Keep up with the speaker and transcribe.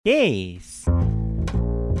Yes.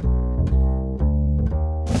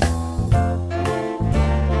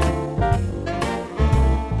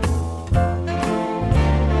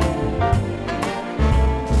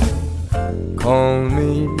 Call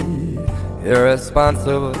me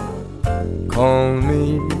irresponsible. Call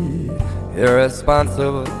me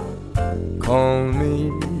irresponsible. Call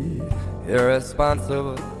me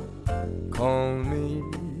irresponsible. Call me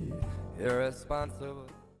irresponsible.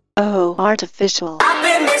 Oh, artificial. I've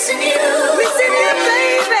been missing you, baby.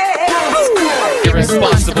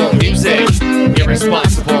 Irresponsible music,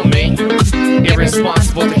 irresponsible me,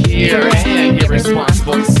 irresponsible to hear and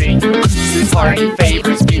irresponsible to see. Party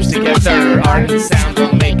favors fused together, art and sound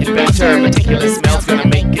will make it better. Meticulous smells gonna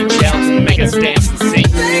make it shout and make us dance and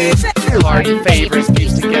sing. Party favors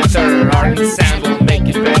fused together, art and sound will make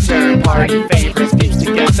it better. Party favors fused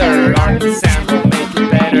together, art and sound will make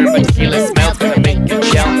it better. Meticulous smells gonna make it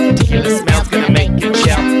shout, meticulous smells gonna make it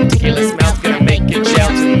shout, meticulous smells gonna make it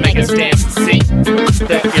shout and make us dance and sing.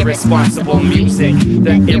 The irresponsible music,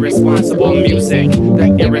 the irresponsible music,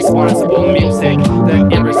 the irresponsible music, the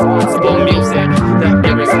irresponsible music, the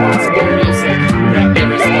irresponsible music, the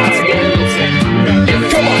irresponsible music, the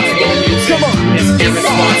irresponsible music. Come on, it's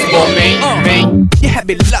irresponsible me. You had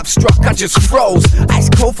me love struck, I just froze. Ice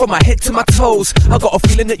cold from my head to my toes. I got a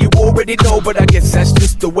feeling that you already know, but I guess that's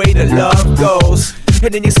just the way the love goes.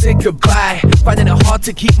 And then you said goodbye, finding it hard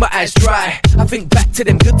to keep my eyes dry. I think back to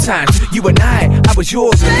them good times, you and I was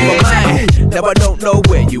yours and you were mine. Now I don't know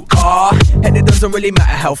where you are, and it doesn't really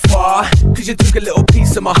matter how far, cause you took a little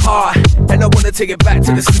piece of my heart, and I wanna take it back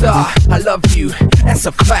to the start. I love you, that's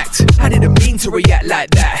a fact. I didn't mean to react like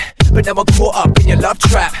that, but now I'm caught up in your love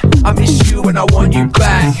trap. I miss you and I want you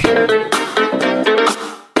back.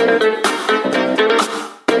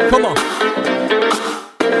 Come on.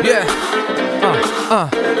 Yeah.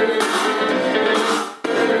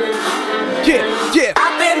 Yeah.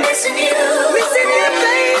 I've been missing you, baby.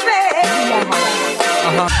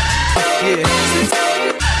 Yeah.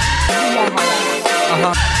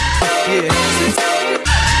 Yeah.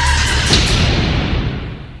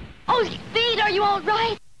 Oh, Speed, are you all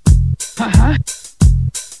right?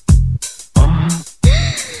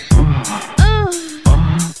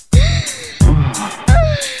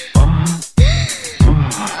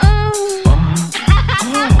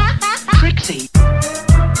 Trixie.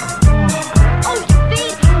 Oh,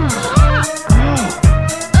 Speed.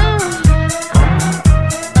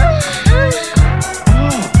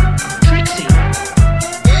 Trixie.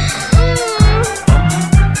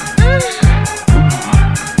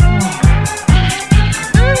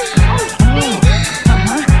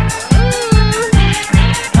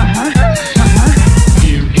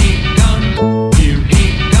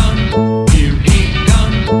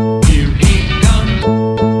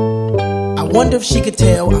 I wonder if she could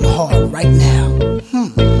tell I'm hard right now.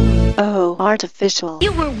 Oh, artificial.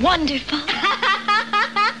 You were wonderful.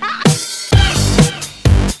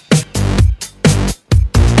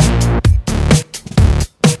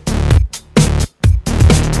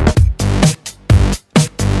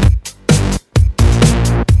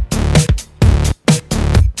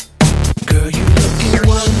 Girl, you looking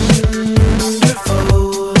wonderful,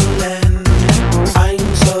 and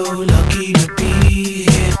I'm so lucky to be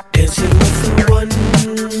here dancing with a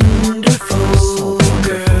wonderful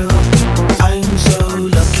girl. I'm so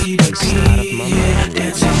lucky to be here.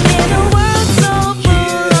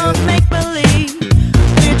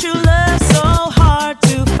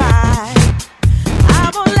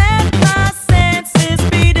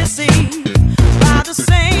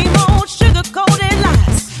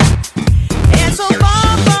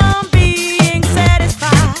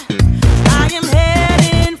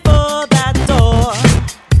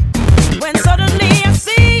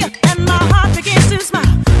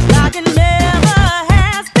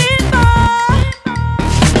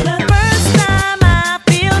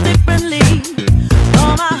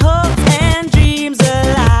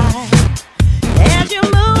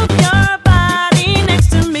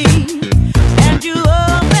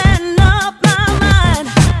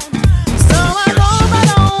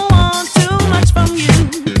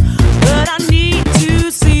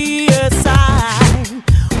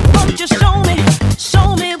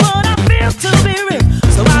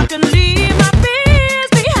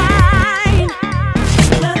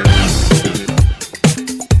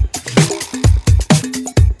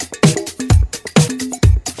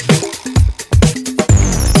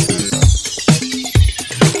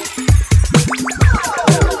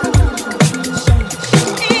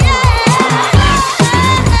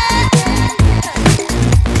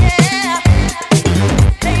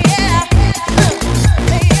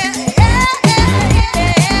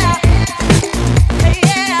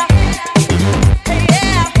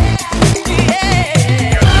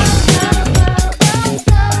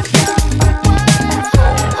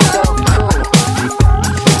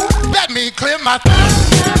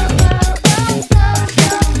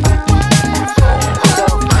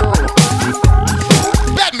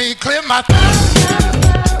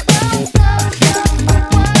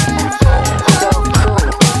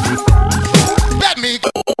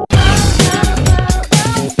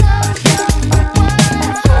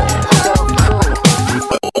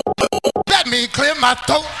 my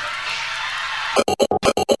throat.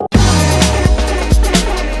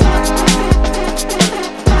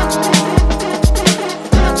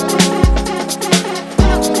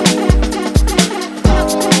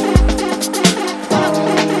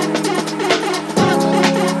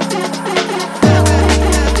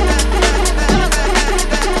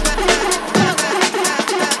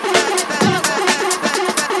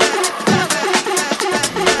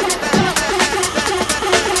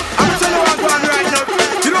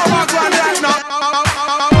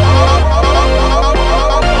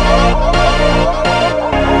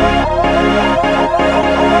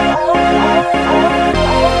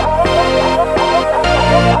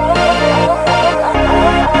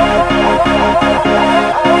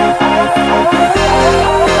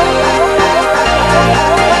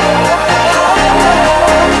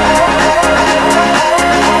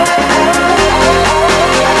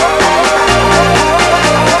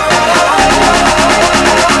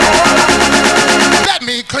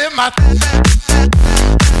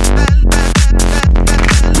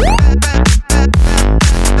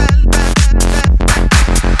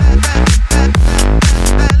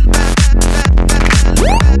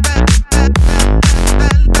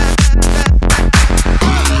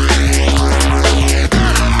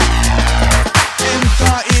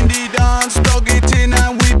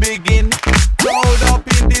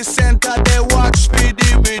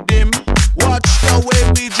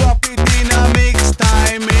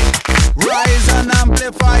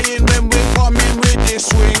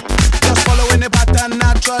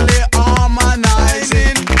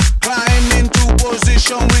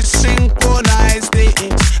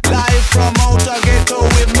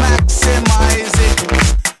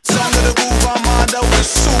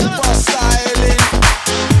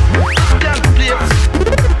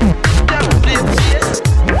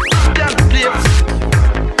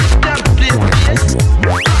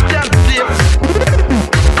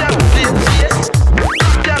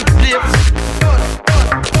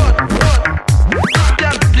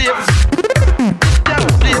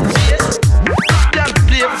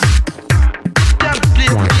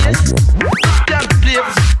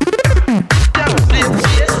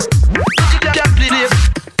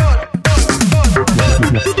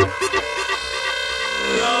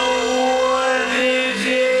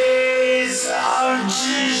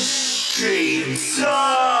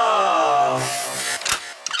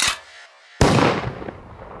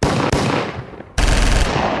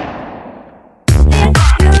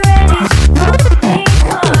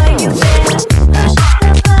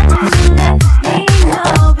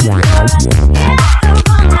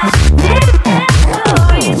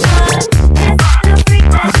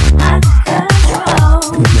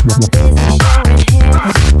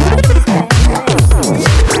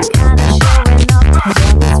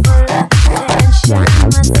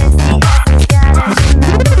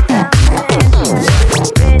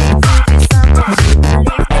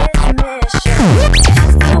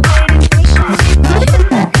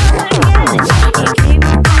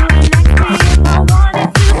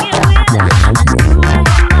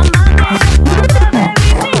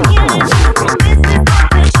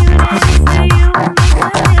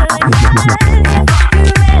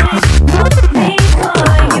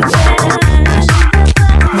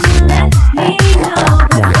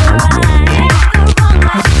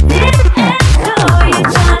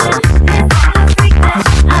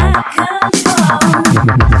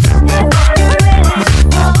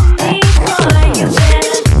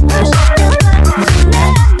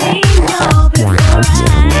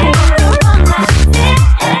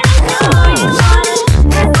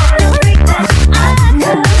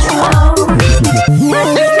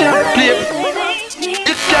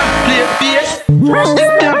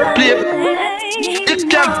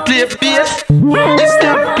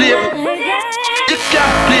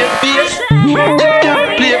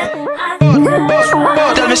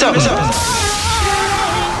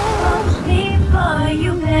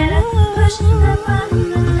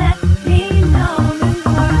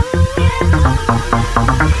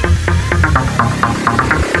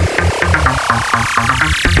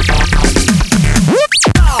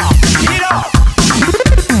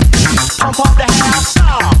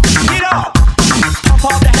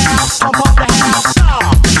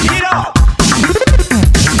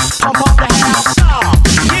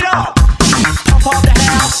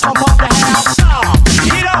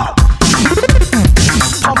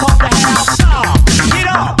 Get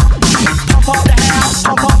up!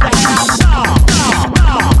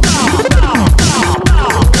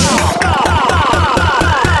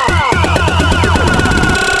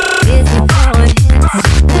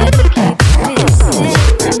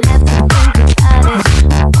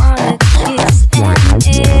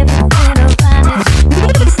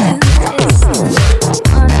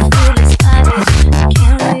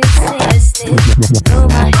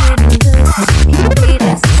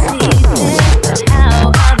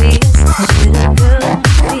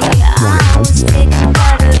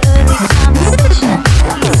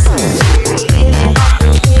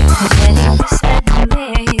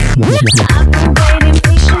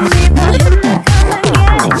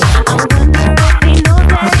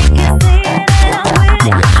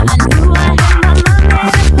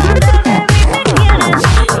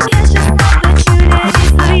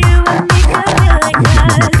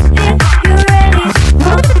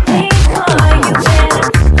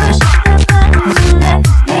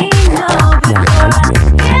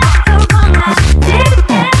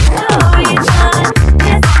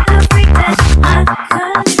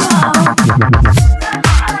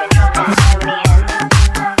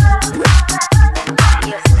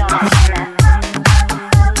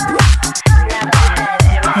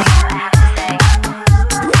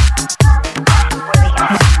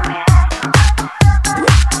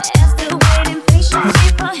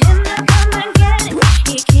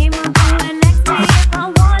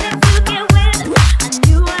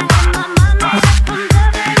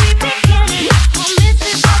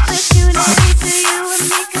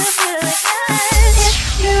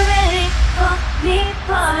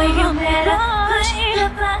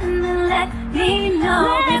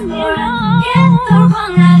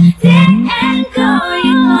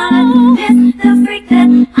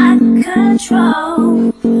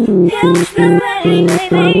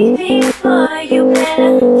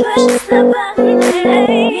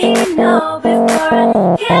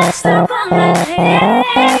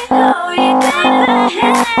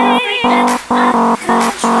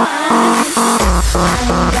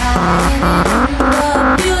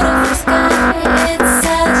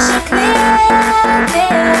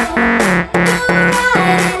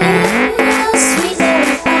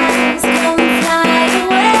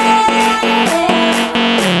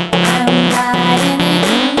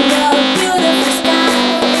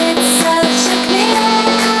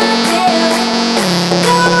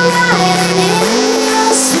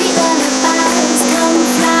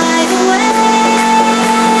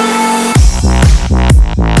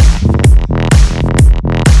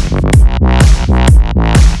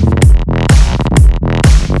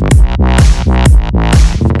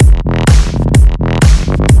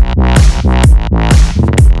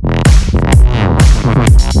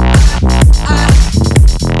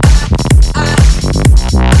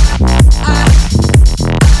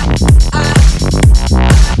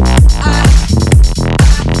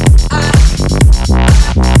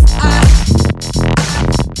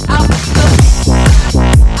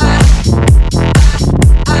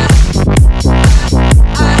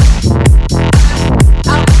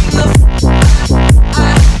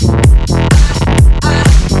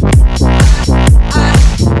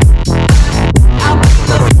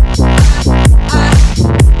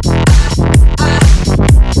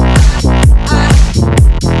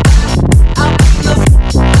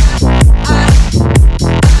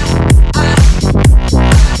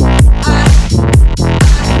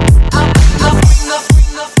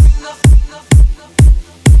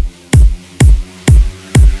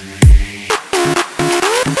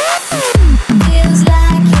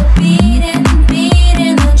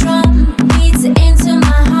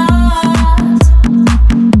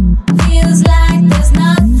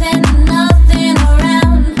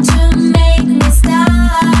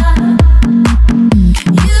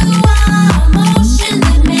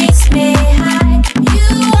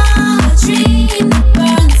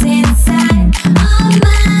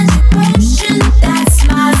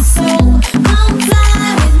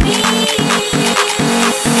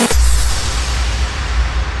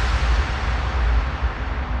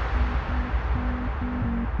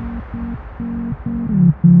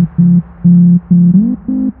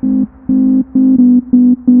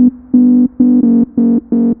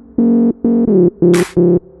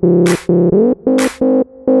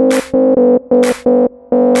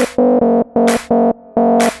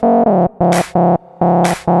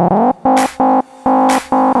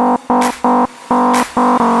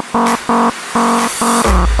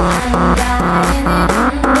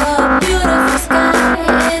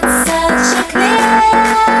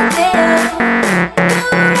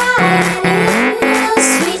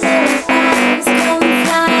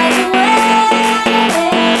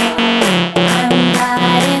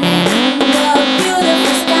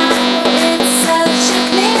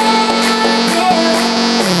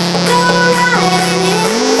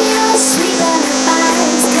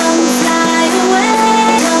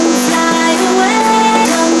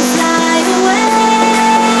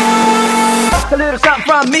 A little something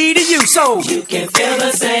from me to you, so you can feel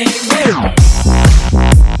the same way.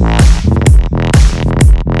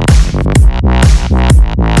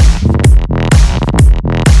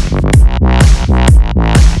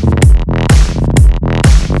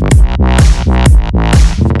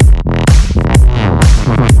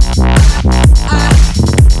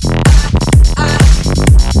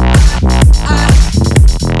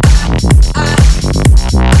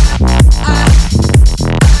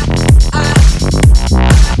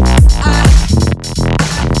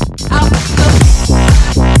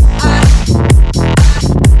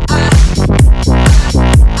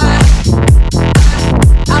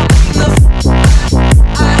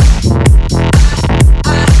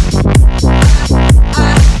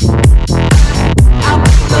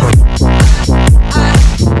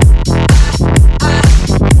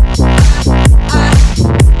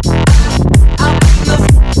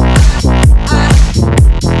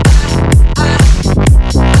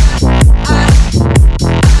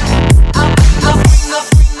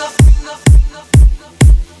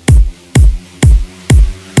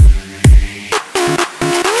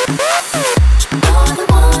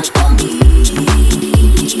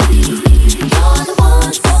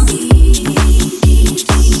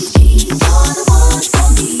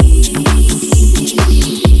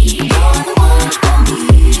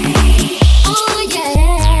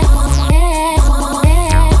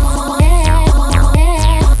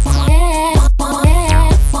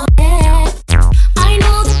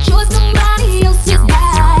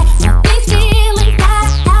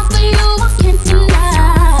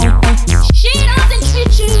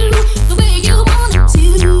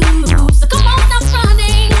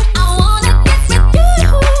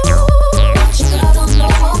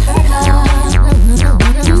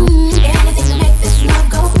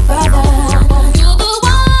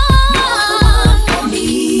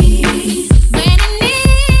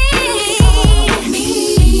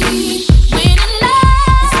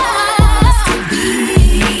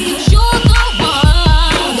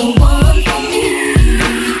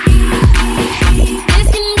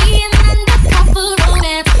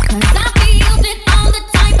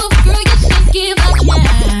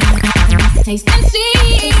 Taste and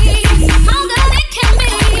see how good it can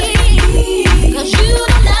be. 'Cause you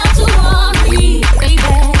don't have to worry, baby,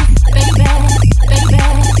 baby, baby,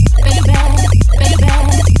 baby, baby,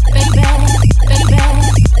 baby,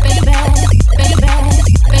 baby, baby,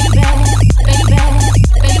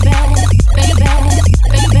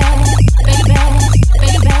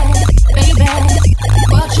 baby, baby,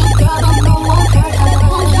 what you got on no one hurt her.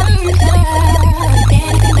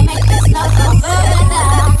 Anything to make this love go further.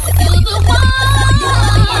 You're the one when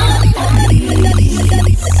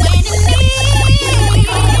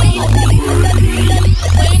you need,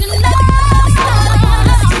 when you love,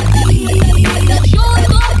 that you're the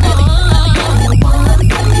one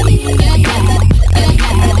for me. Yeah, yeah, yeah,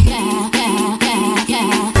 yeah,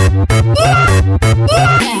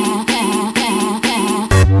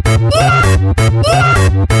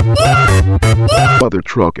 Mother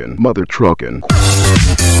truckin', mother truckin'.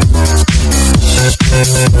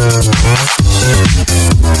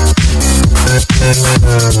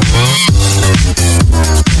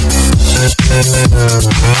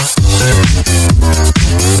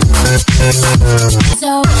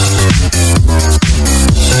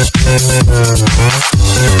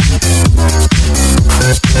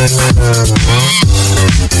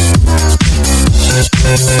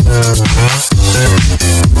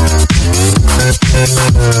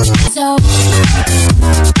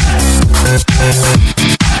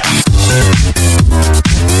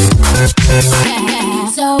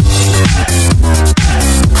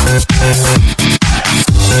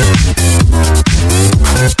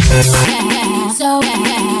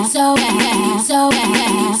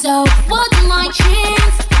 So what's my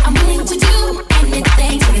chance? I'm willing to do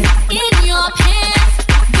anything to get in your pants.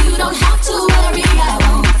 You don't have to worry, I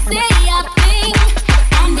won't say a thing.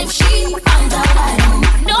 And if she finds out I don't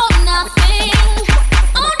know nothing,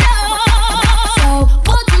 oh no. So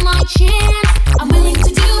what's my chance? I'm willing to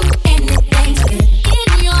do anything to get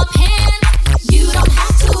in your pants. You don't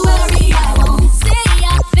have to worry, I won't say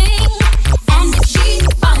a thing. And if she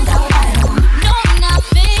finds out I don't know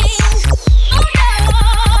nothing, oh no.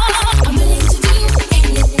 I'm willing to do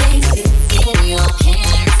anything to get in your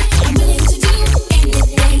pants. I'm willing to do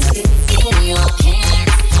anything to get in your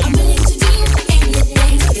pants. I'm willing to do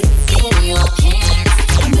anything to get in your pants.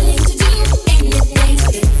 I'm willing to do anything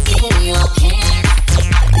to get in your pants.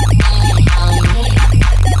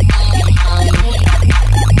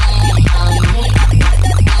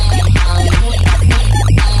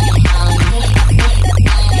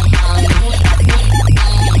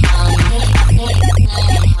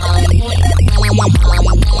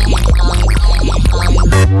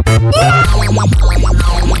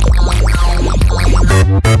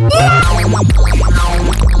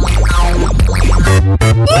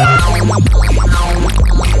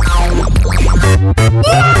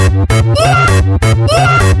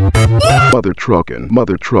 Mother truckin',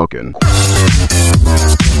 mother truckin'.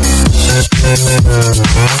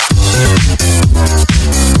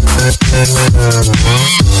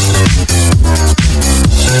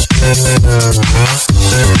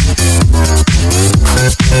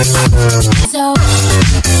 So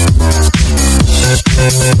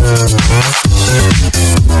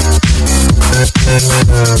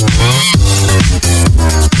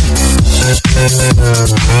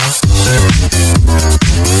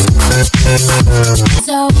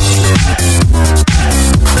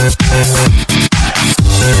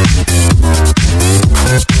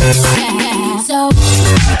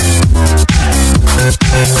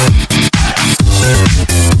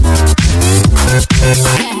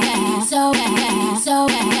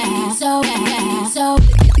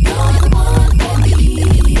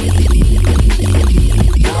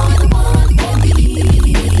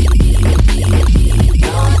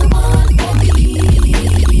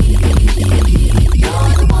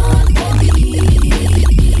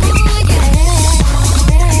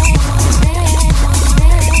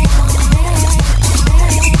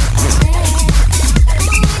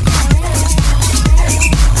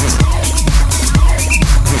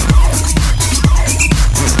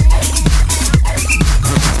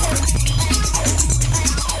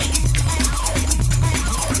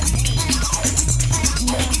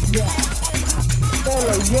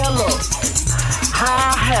Yellow,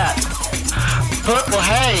 hi-hat, purple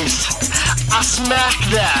haze. I smack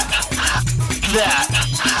that.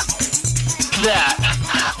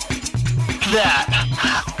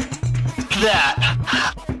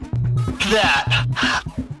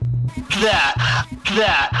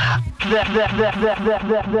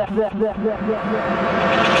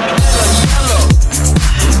 Yellow,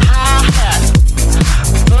 hi-hat,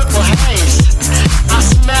 purple haze. I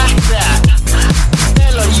smack that.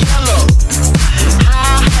 Yellow,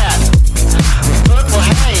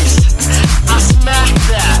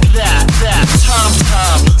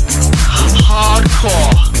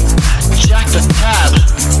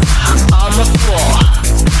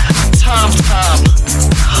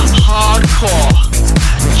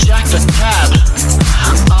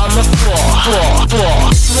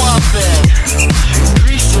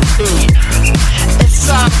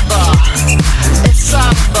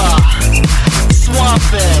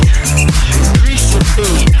 swamping, grease and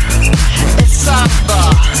beat. It's samba,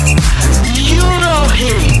 you know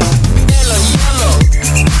heat. Yellow, yellow,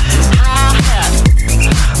 hi-hat,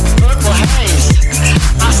 purple haze.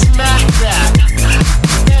 I smack that.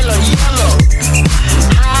 Yellow, yellow,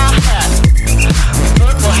 hi-hat,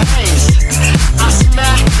 purple haze. I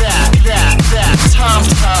smack that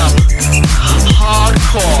tom-tom,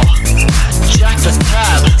 hardcore, jack the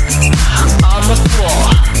tab on the floor,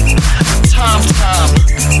 tom-tom,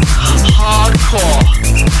 hardcore,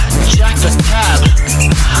 jack the tab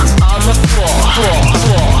on the floor,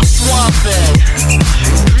 swamping,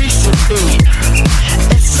 grease and beat,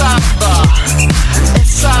 it's samba,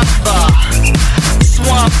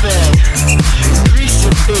 swamping, grease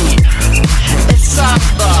and beat, it's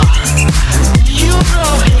samba, you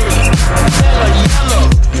know heat, yellow,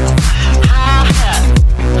 hi-hat,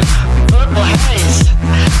 purple haze,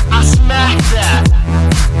 I smack that,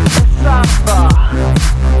 it's samba,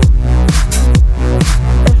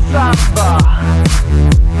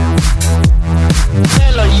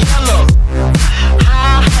 yellow,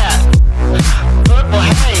 hi-hat, purple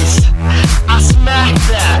haze, I smack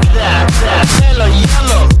that,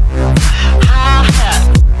 yellow, hi-hat,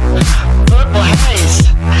 purple haze,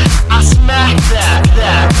 I smack that.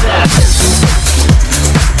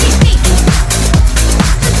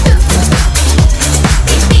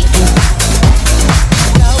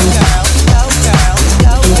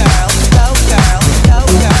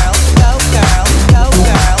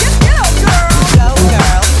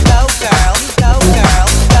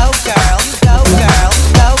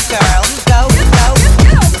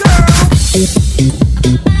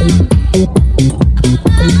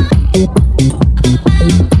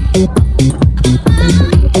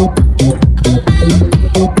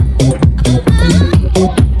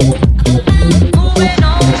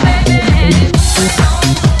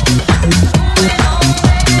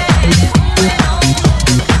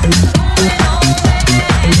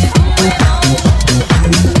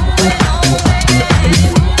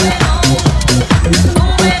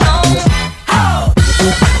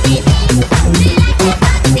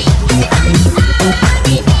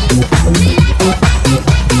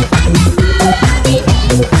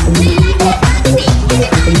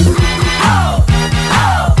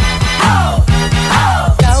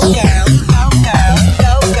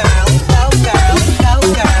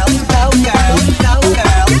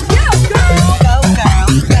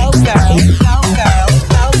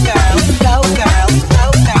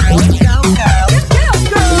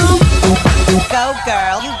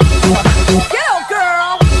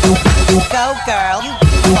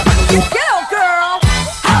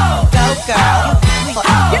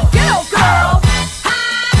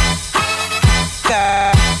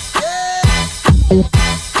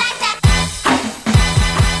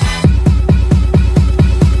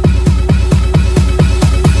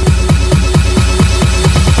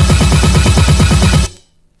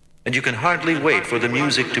 And you can hardly wait for the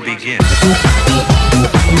music to begin.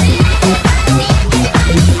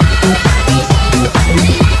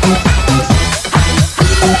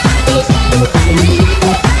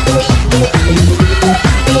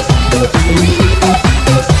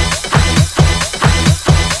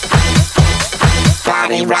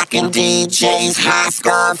 Body rockin' DJs, high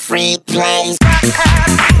score free plays.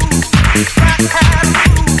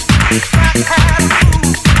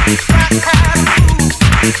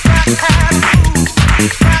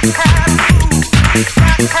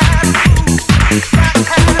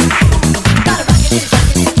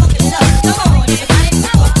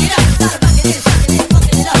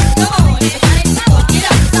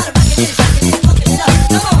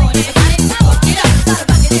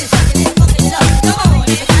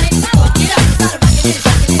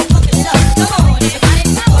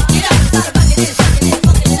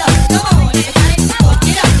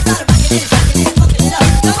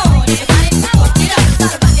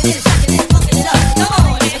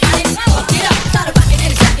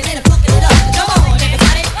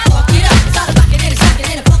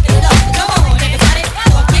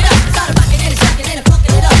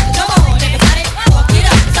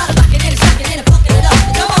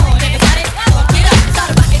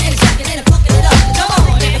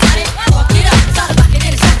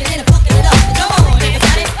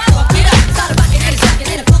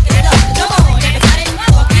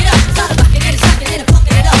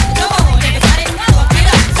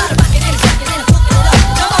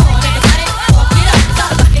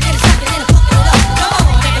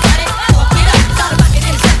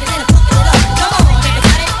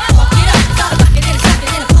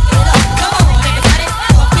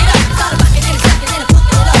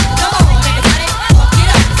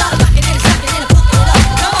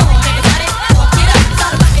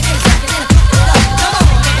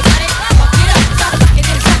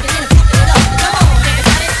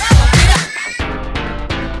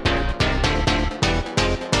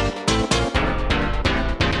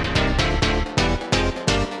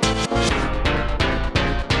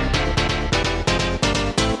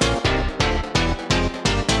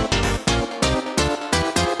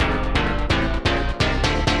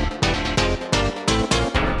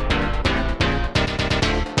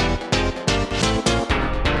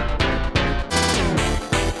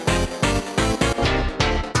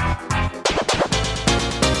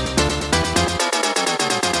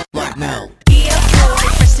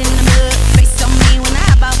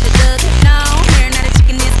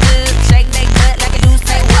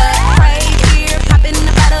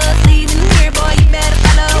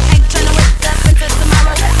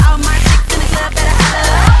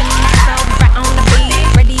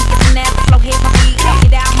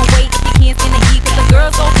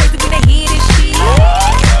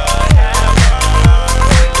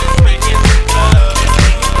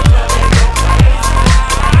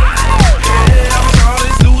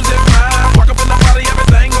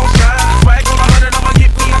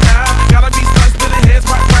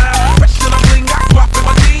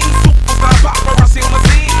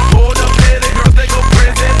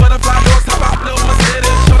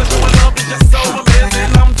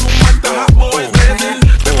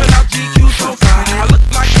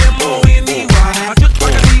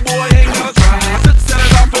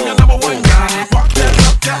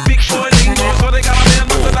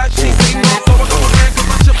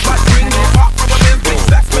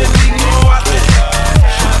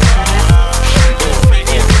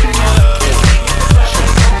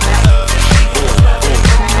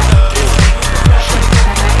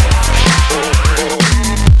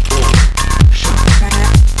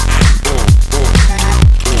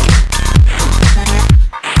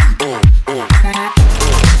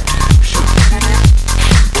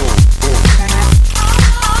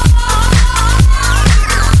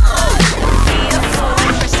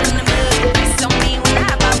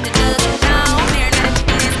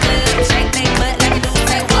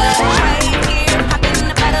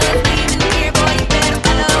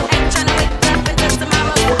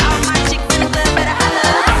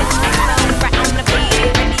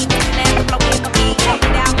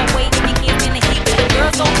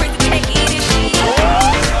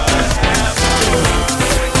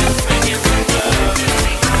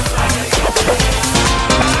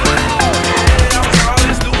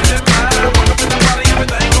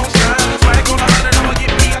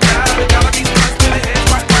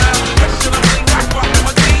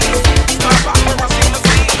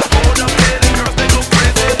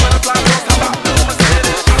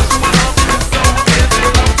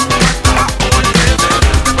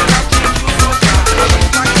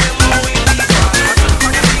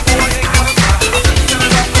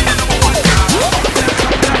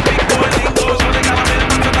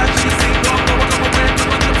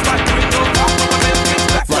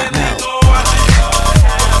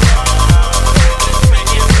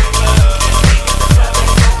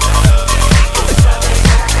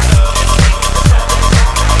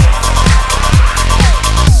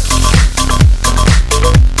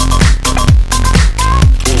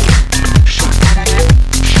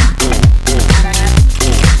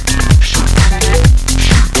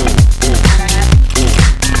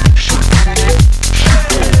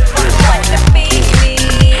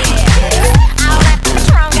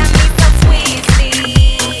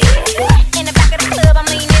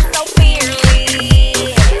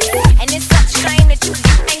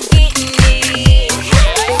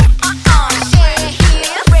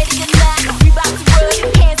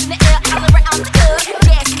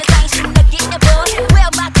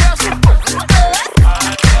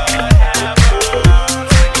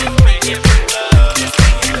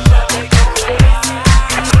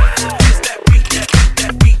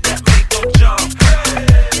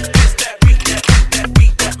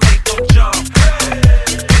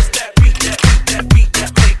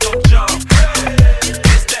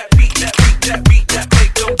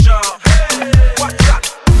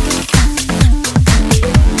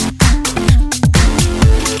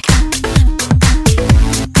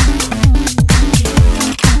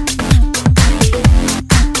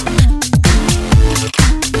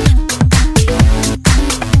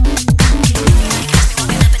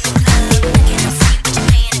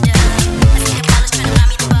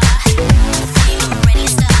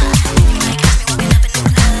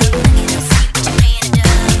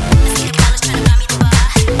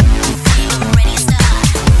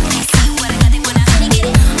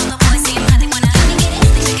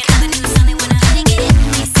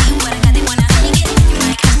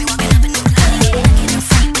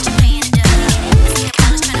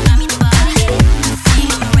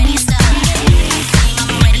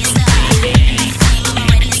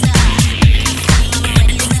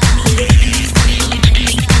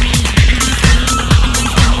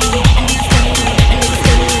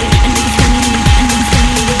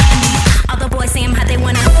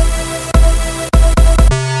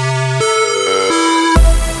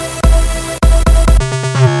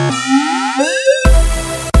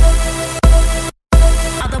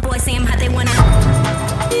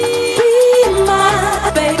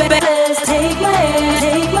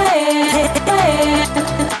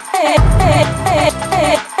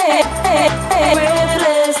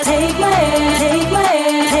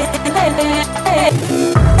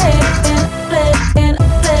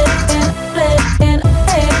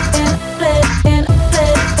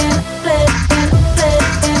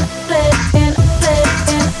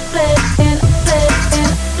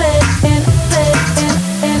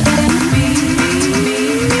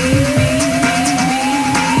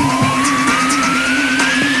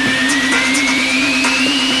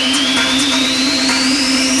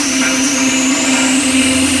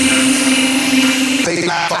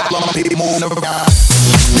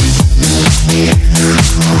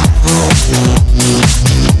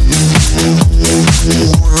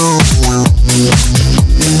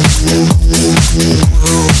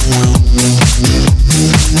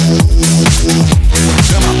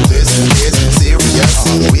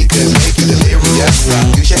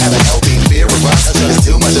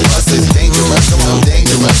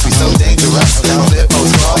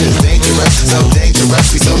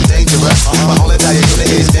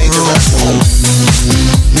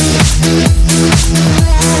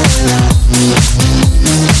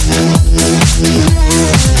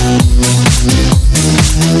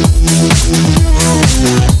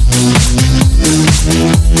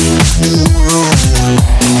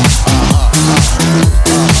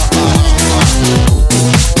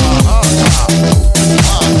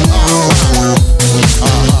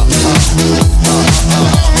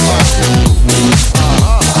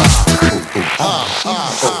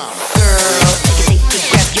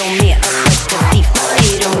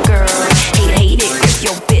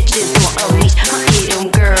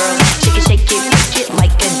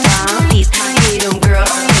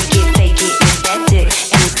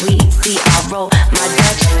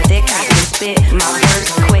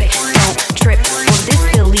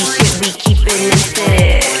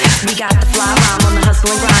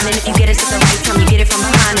 if you get it at the right time, you get it from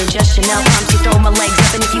behind and just Chanel pumps. You throw my legs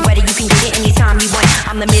up and if you wet it, you can get it anytime you want.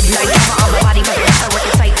 I'm the midnight lover on my body, but I work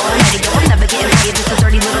it tight all night. Yo, I'm never getting tired, just a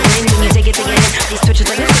dirty little ring when you dig it, dig it in. These twitches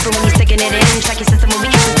like a stripper when you sticking it in. Check your system when we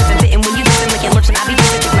kiss and fitting when you listen, licking lips and I be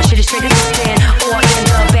pissing. My shit is straight as a stand, or in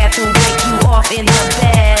the bathroom, break you off in the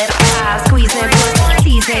bed. Squeezing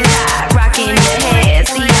pussy, teasing God, rocking your head.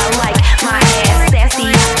 See, I like my ass sassy,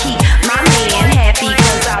 I keep my man happy,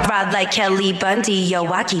 cause I ride like Kelly Bundy. Yo,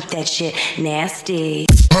 I keep that shit nasty.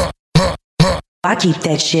 I keep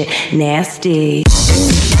that shit nasty.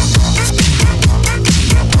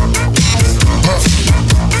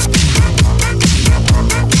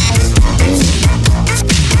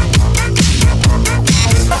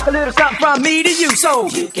 A little something from me to you, so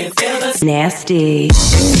you can feel the nasty.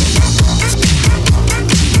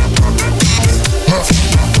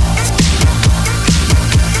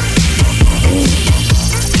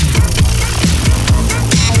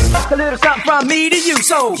 A little something from me to you,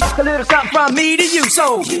 so a little something from me to you,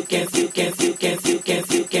 so you can feel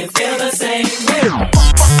the same way.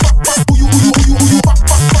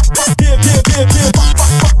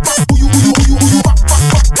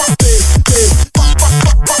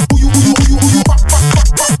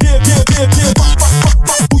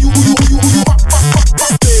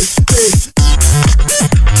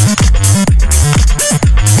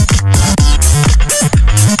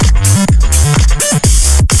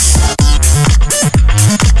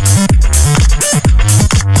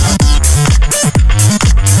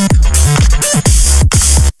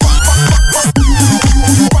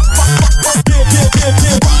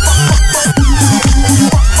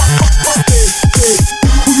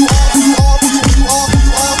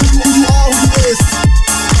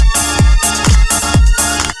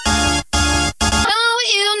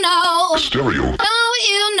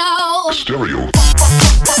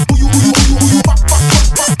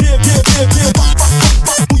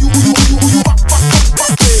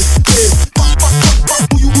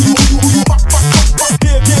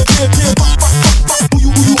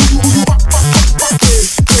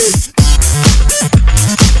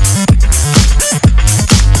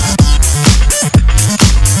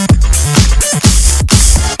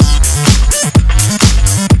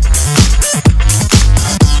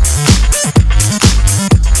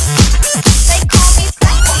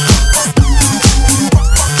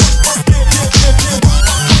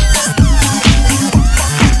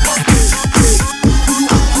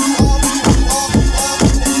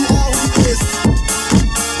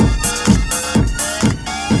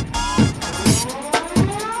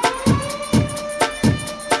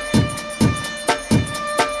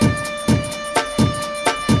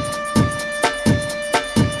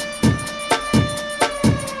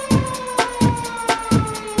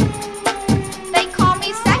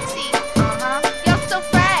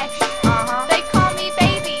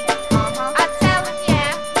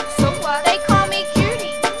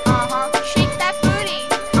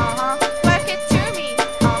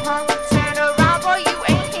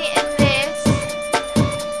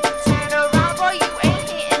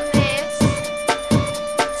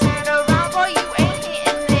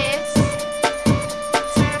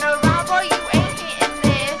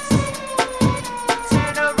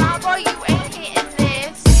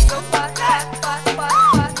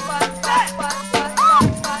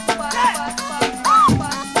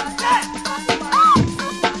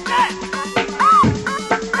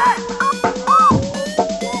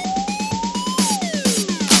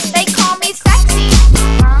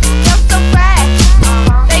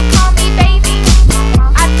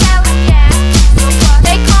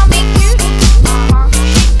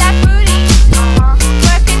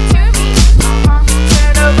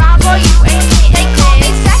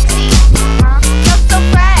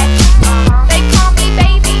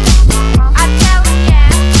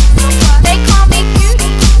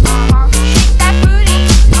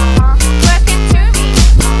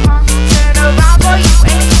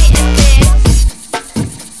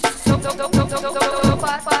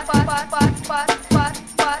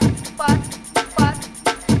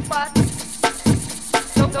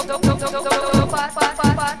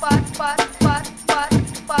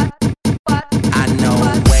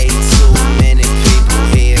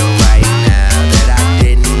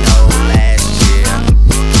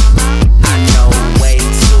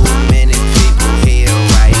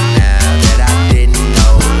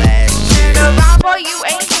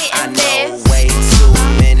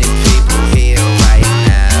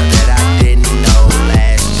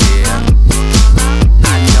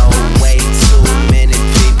 Way too many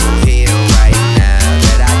people here right now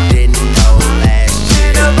that I didn't know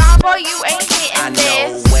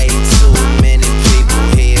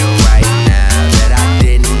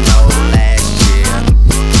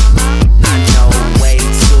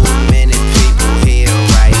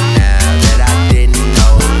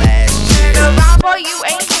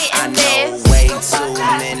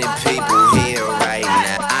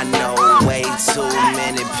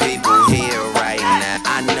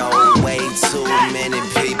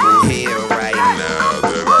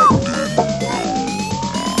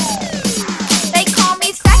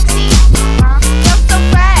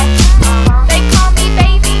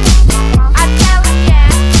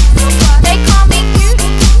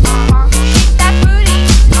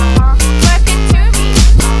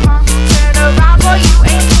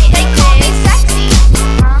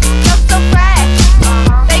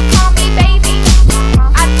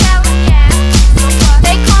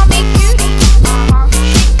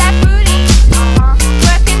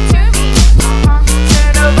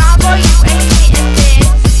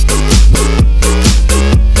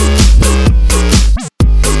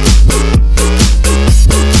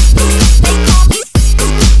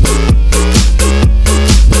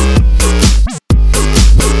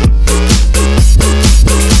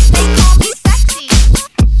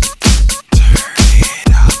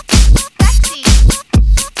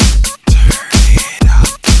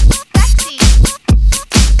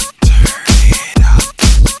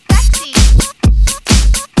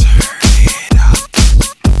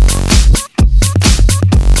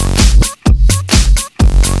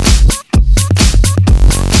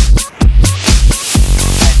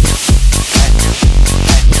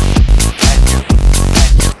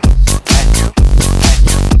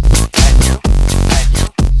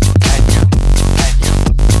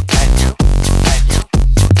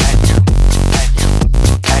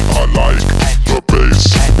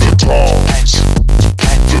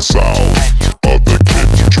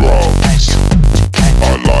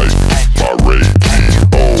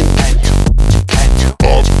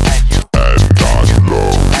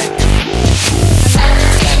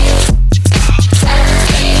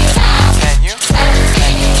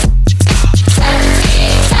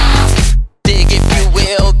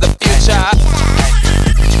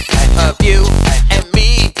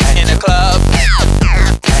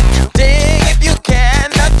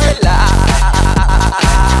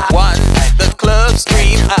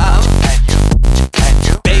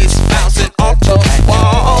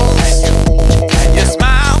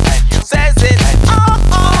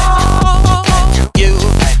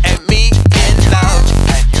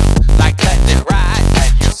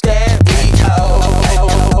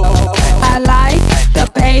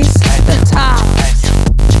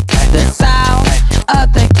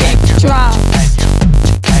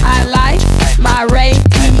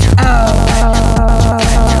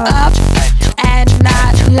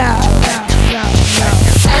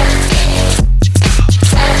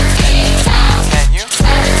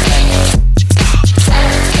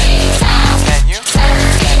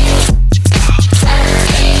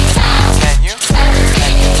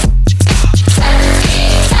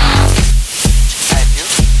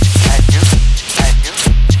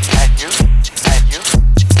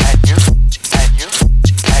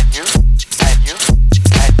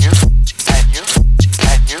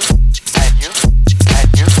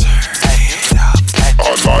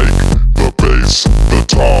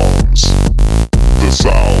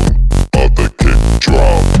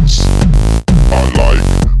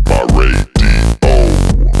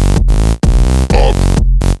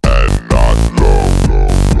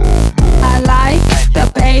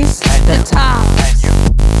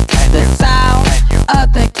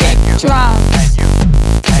drum.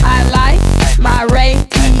 I like my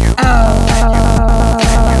radio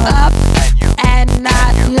up and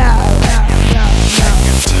not low.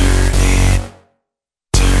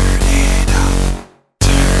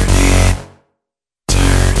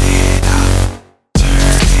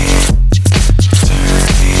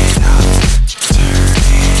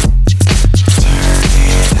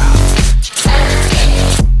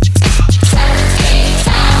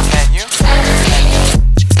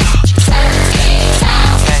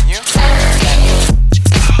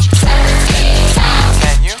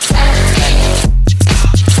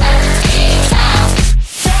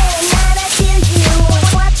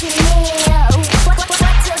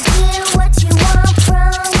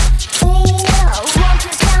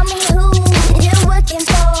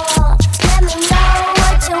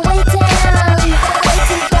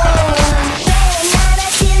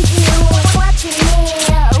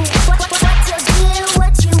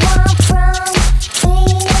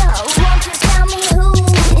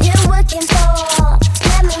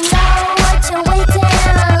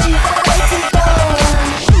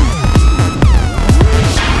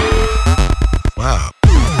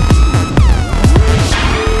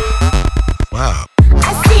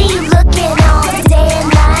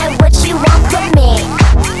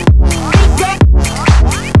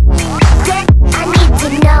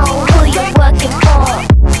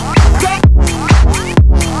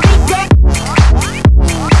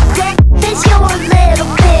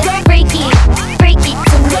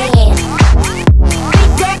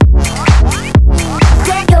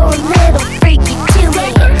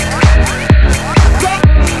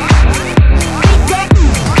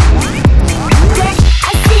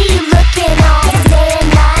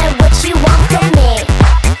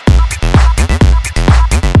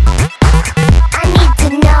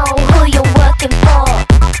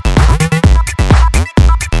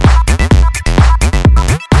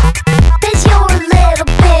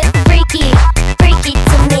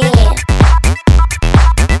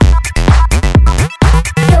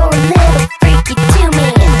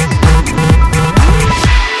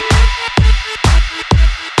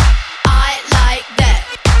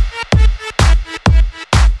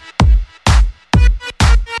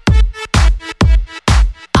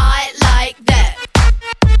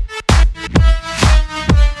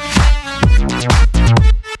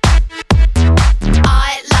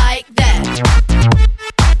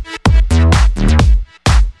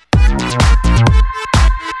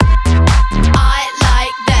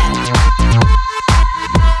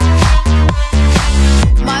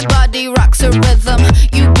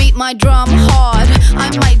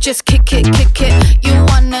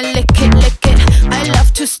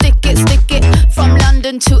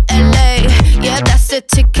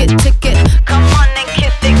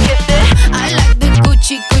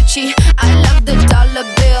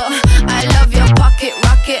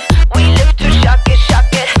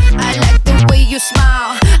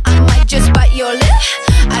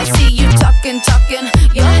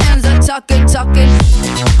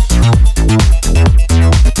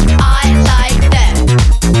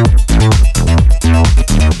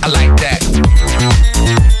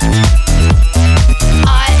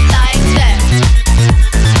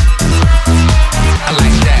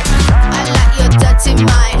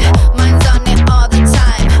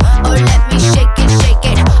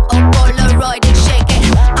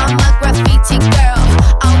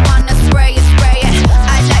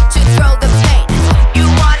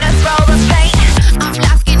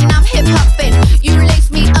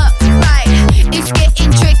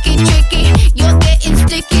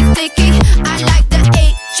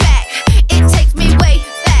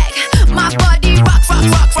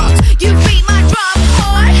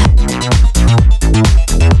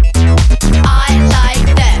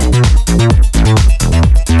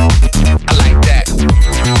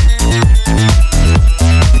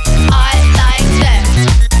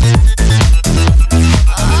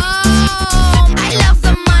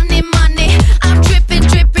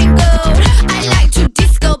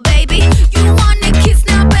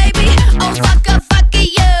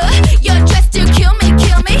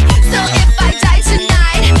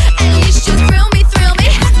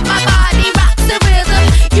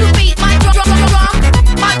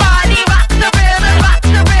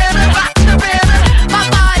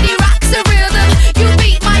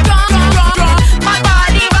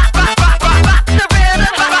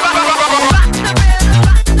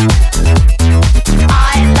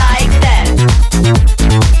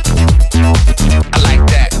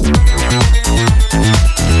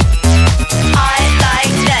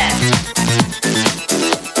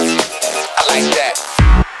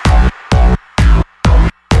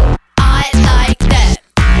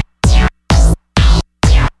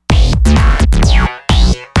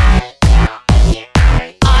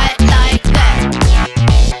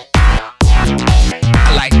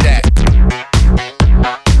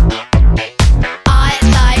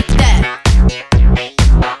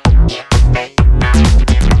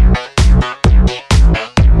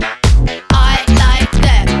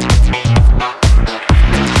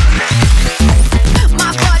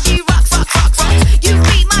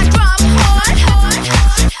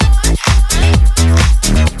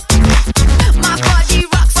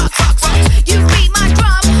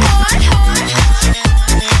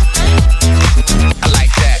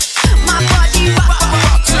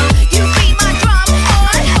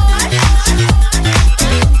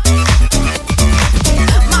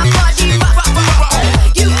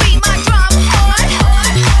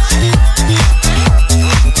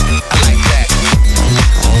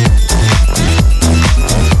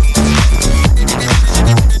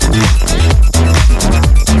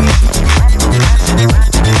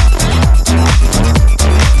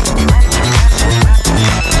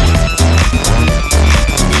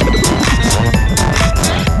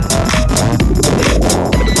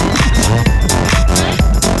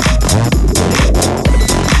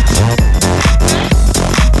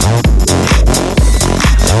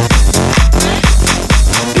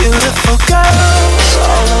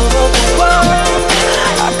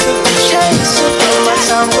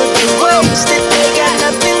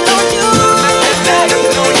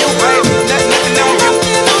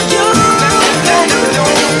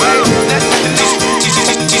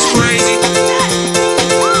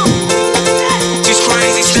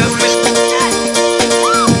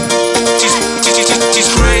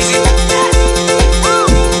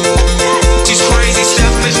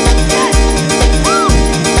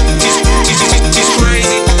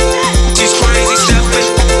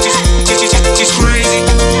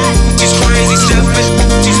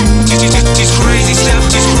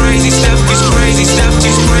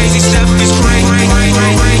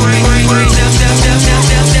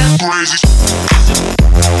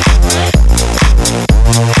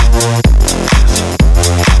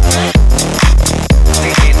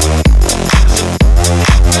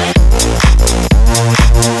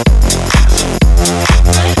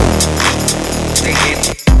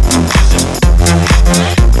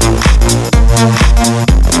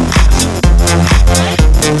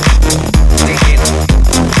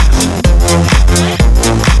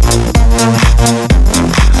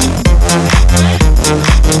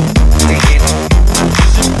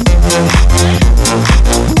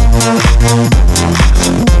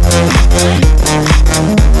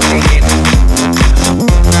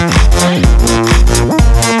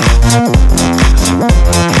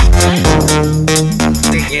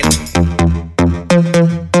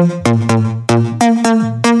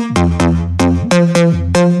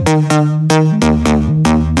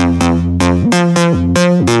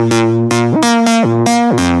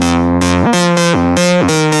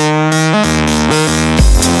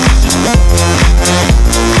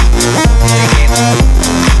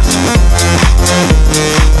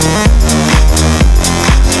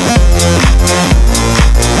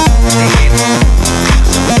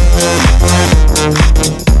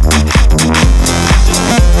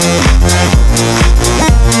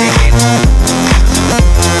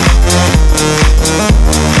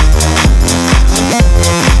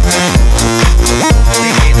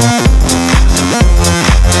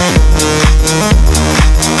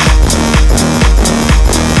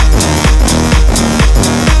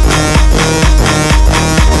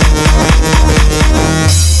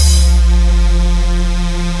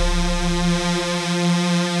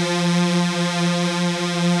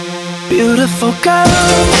 Beautiful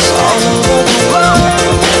girls all over the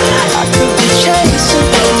world. I could be chasing,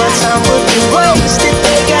 but my time would be wasted.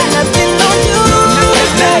 They got nothing on you.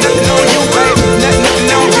 Nothing on you, baby.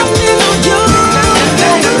 Nothing on you.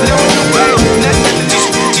 Nothing on you, baby.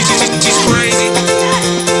 Just crazy.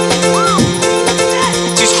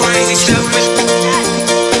 Just crazy stuff.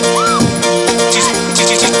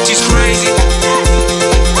 Just crazy.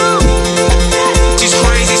 Just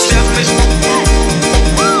crazy stuff.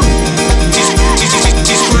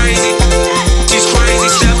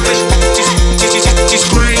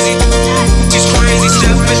 Just crazy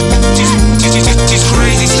stuff.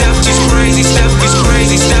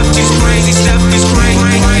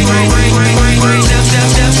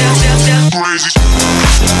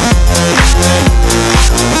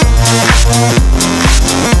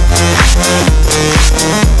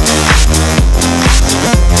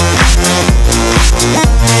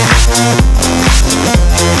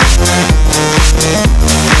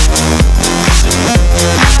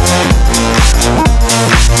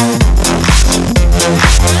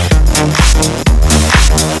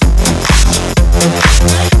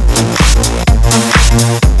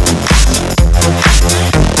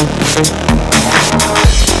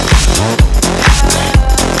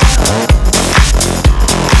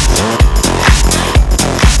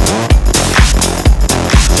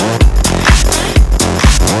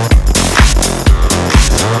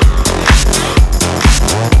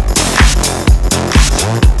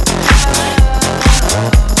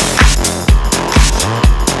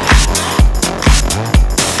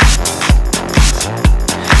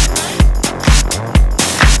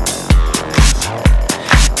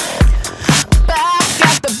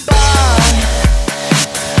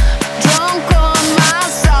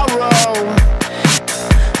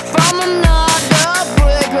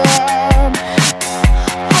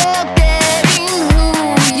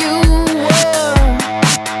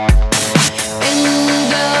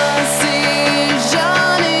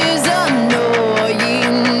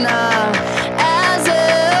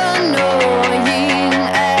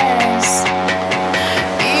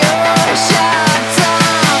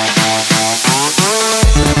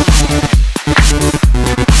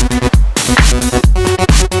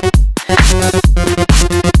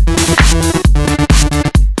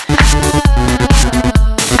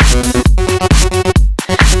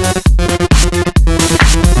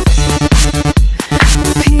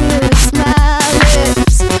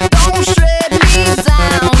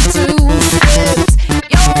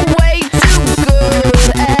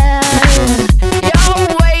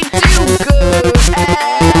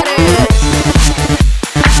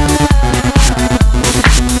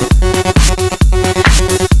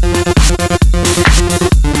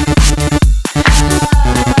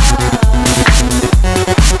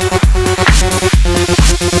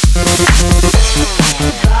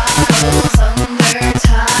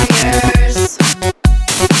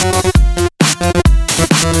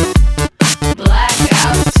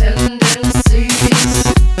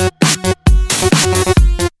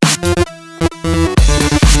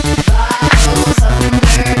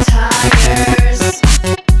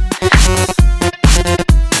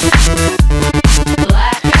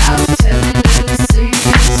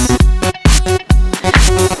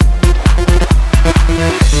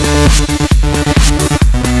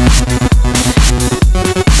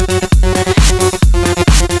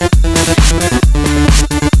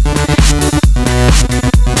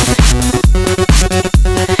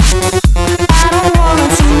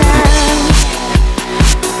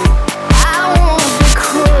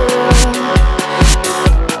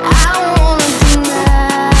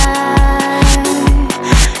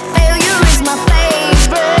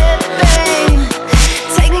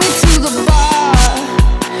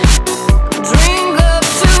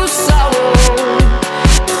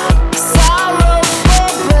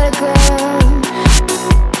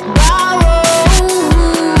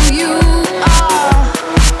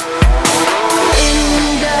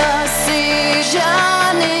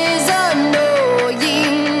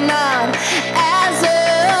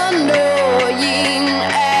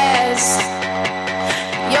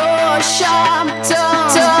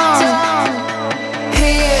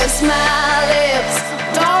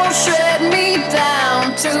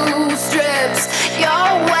 two strips.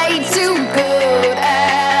 You're way too good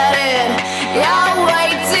at it. You're way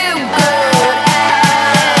too good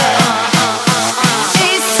at it.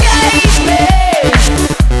 Escape me.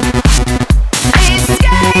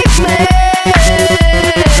 Escape me.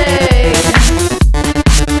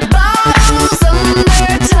 Bottles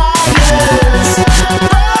under tires.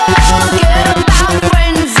 Forget about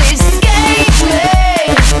friends. Escape me.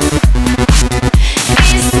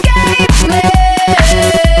 Escape me.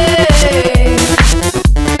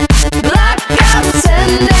 Blackout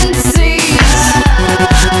tendencies.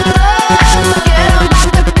 Forget about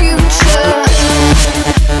the future.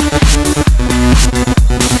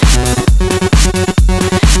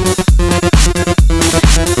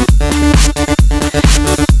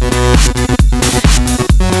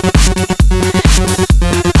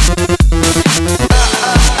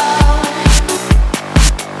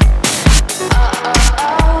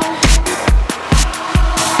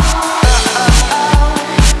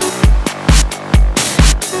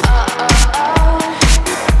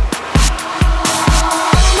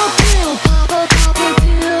 I'm a pill popper, popping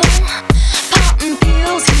pill, popping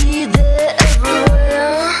pills here, there,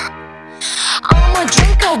 everywhere. I'm a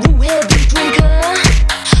drinker, woo heavy drinker.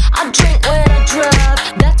 I drink when I drive,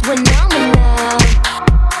 that's when I'm alive.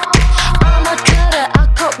 I'm a cutter, I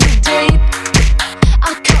cut real deep. I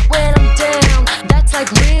cut when I'm down, that's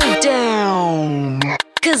like real down.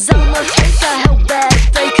 Cause I'm a faker, how bad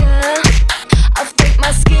faker. I fake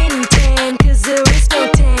my skin tan, cause there is no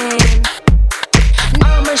tan.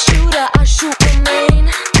 I'm a shooter, I shoot with main.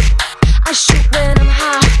 I shoot when I'm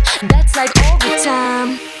high, that's like all the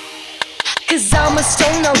time. Cause I'm a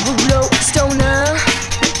stoner, rulo stoner.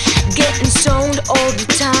 Getting stoned all the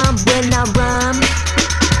time when I rhyme.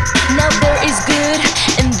 Now there is good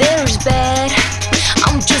and there is bad.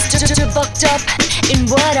 I'm just bucked up in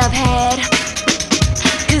what I've had.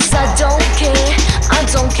 Cause I don't care, I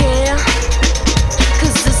don't care.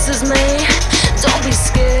 Cause this is me, don't be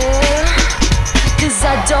scared. Cause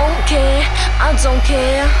I don't care, I don't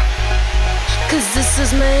care. Cause this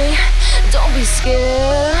is me, don't be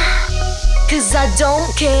scared. Cause I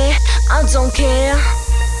don't care, I don't care.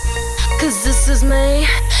 Cause this is me,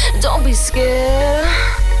 don't be scared.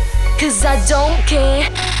 Cause I don't care,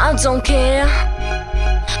 I don't care.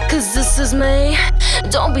 Cause this is me,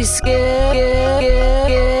 don't be scared.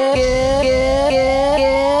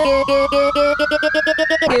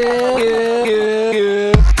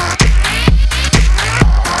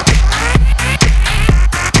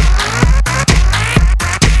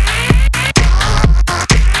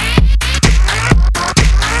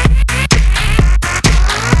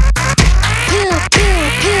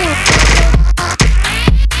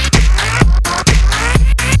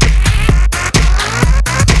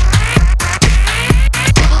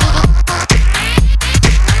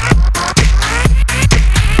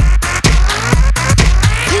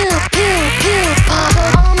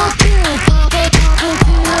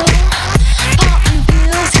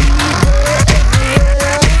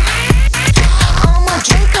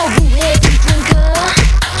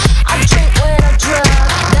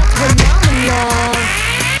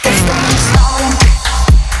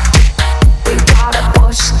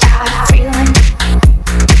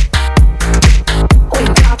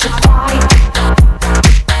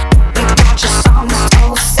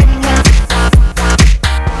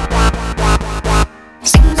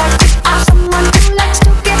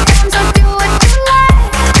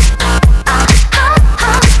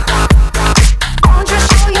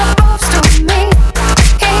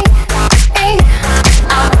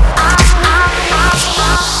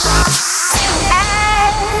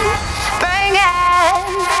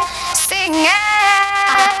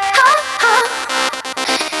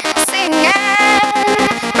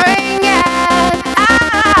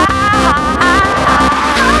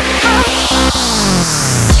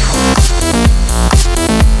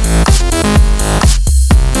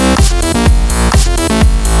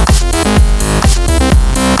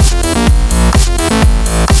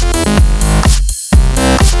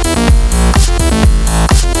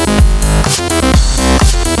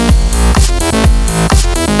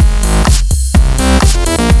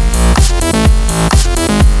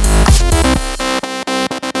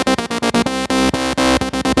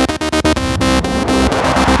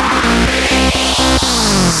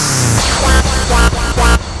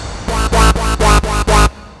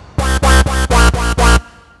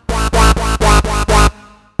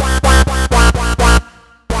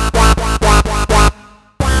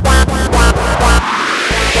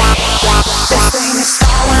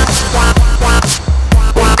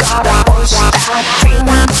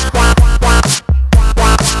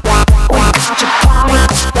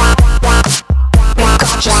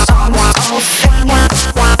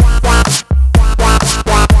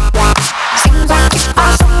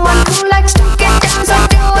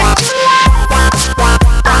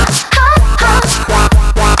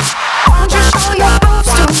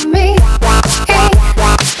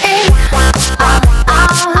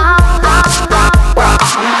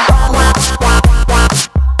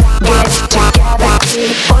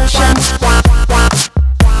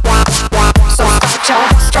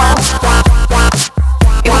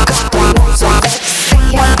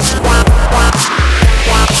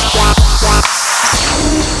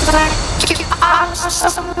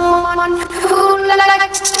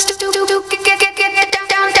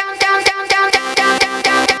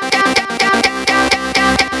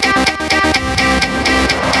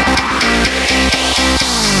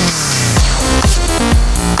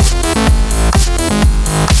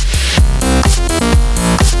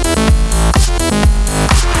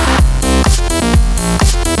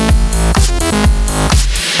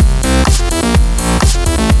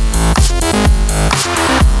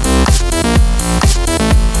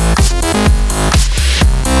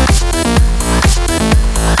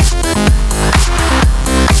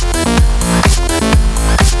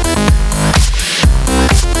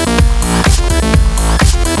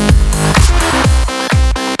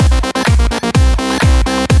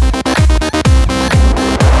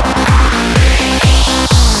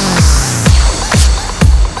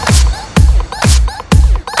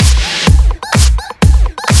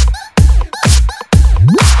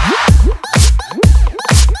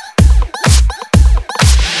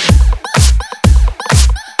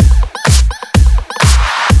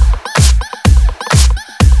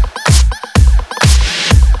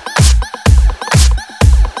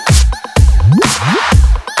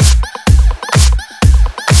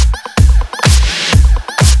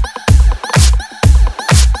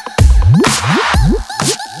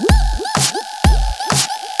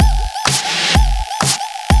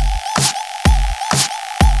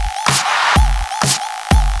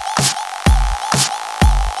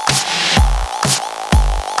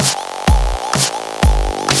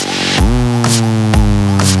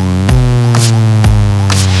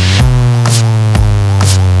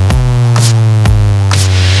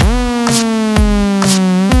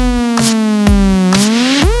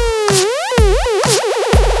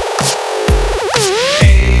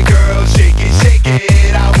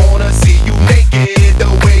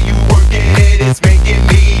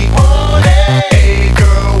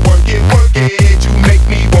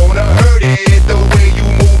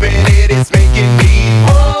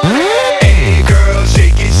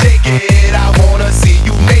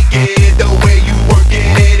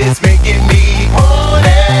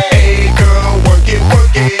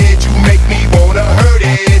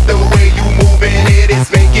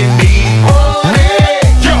 me. Oh, hey.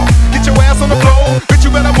 Yo, get your ass on the floor. Bitch,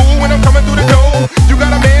 you better move when I'm coming through the door. You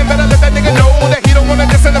got a man, better let that nigga know that he don't wanna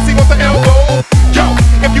diss unless he wants the elbow. Yo,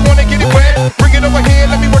 if you wanna get it wet, bring it over here,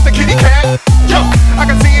 let me work the kitty cat. Yo, I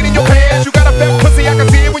can see it in your pants. You got a fat pussy, I can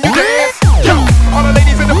see it when you dance. Yo, all the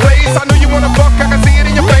ladies in the place, I know you wanna fuck, I can see it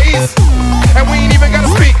in your face. And we ain't even gotta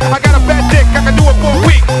speak. I got a fat dick, I can do it for a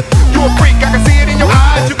week. You a freak, I can see it in your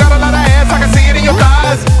eyes. You got a lot of ass, I can see it in your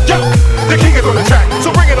thighs. Yo, the king is on the track,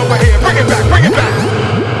 so bring it over here, bring it back, bring it back.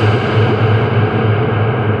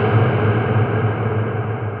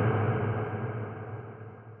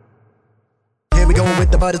 Here we go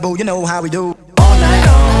with the butters, boo, you know how we do. All night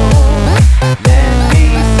long, let me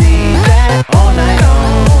see that. All night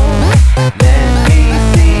long, let me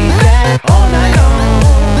see that. All night long,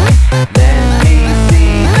 let me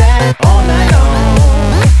see that. All night long,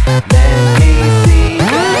 let me see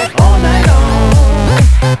that. All night long,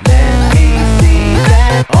 let me see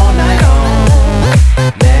that. All night long,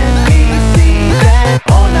 let me see that.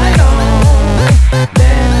 All night long,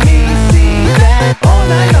 let me see that. All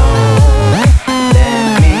night long.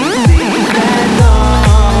 Let me see that.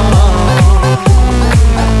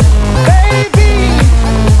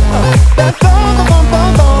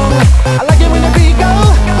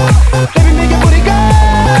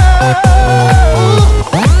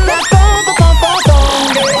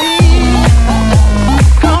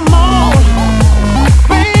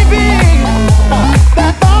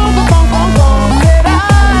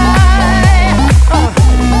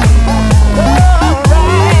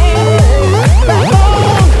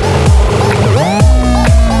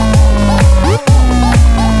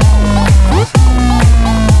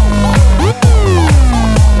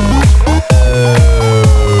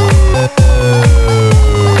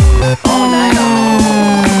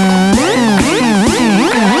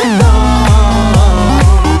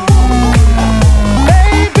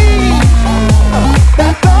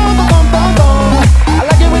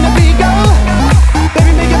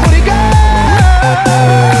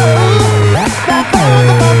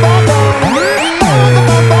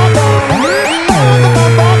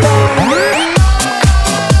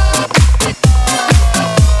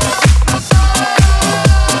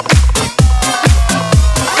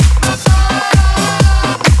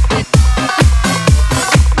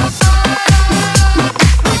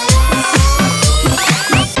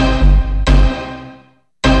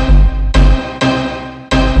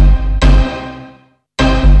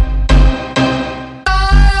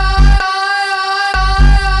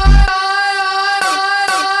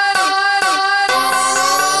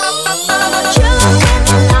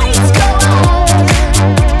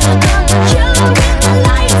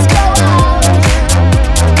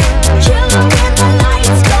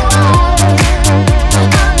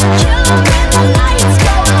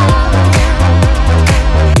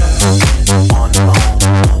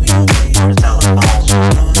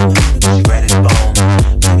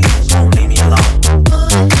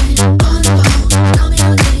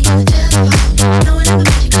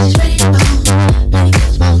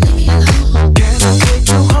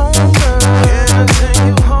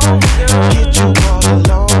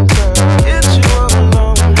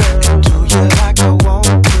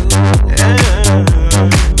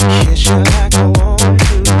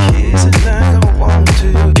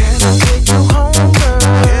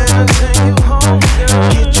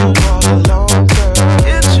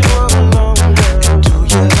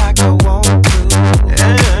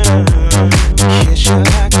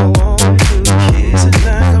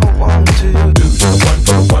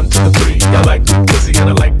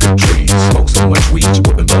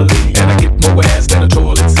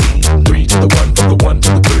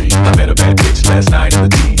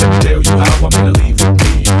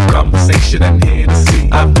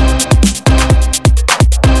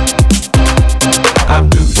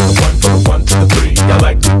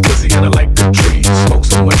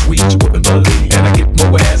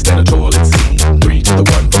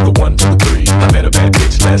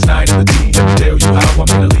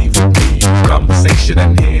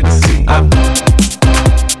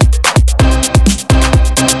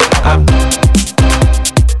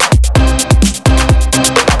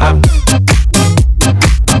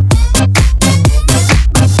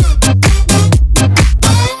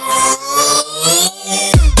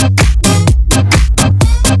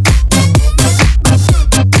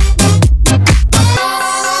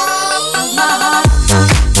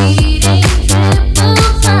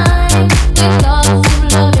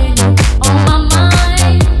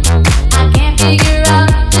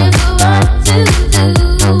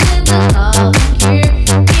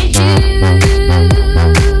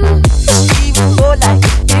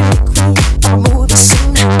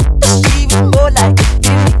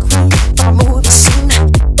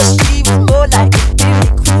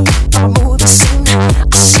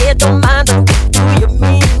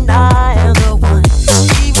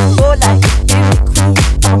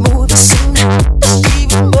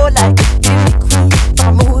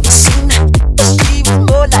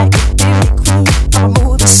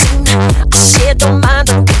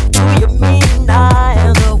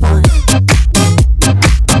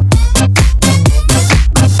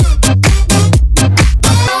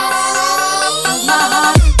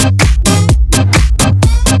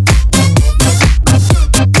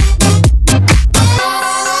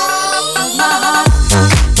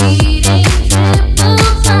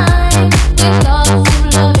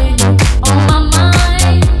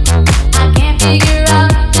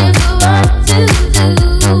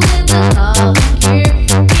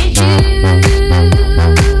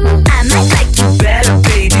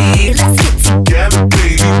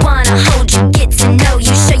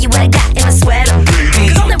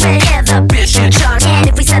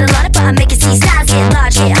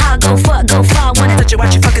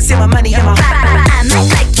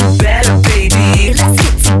 Let's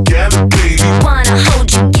get together, baby. Wanna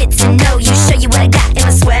hold you, get to know you, show you what I got in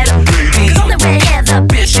my sweater, baby. Cause I'm the red hair, the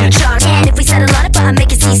bitch in charge. And if we settle on it, but I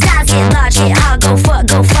make it see size get large. Hit hard, go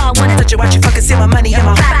far, wanna touch you, watch you fucking see my money in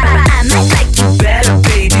my heart. I might like you better,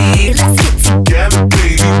 baby. Let's get together,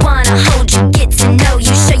 baby. Wanna hold you, get to know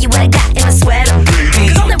you, show you what I got in my sweater,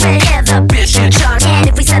 baby. Cause I'm the red hair, the bitch in charge.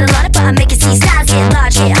 And if we settle on it, but I make it see size get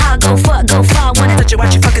large. Hit hard, go far, wanna touch you,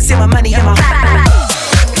 watch you fucking see my money in my heart.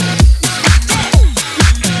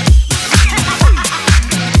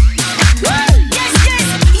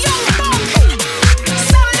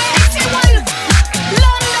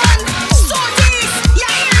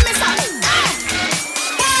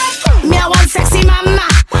 Sexy mama,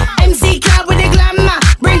 MC club with the glamour.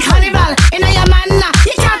 Bring carnival in a Yamanna.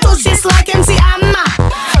 You can't touch this like MC Hammer.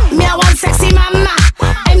 Me I want sexy mama,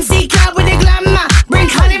 MC club with the glamour. Bring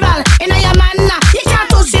carnival in a Yamanna. You can't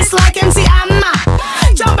touch this like MC Hammer.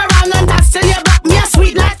 Jump around and dance till your back. Me a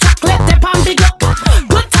sweet like chocolate, the pan big up.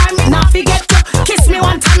 Good time, not forget to kiss me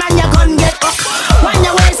one time and your gun get up. Wind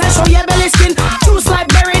your waist and show your belly skin. Juice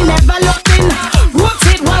like berry, never looked in.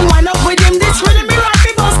 Rotate one up with him. This rhythm me right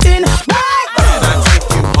be bustin'.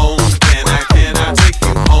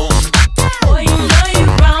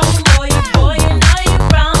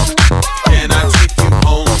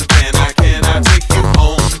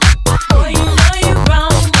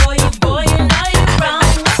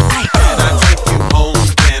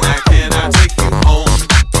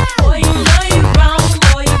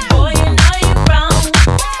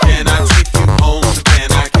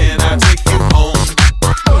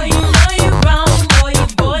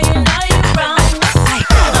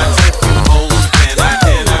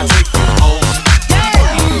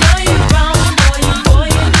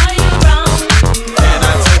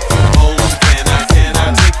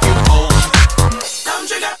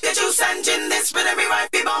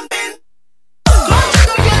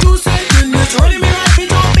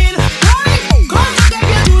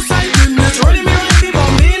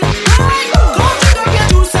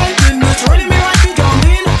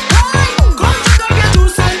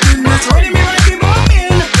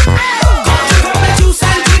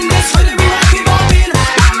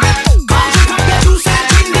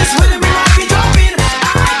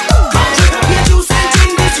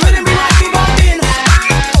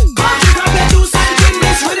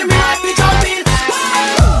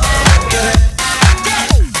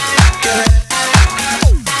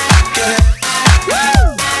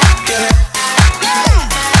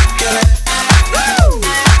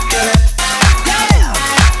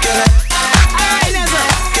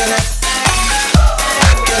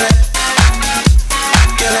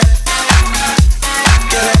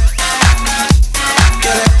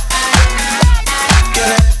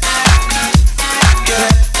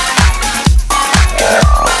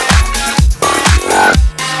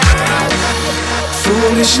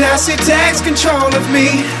 Foolishness, it takes control of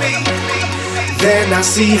me. Then I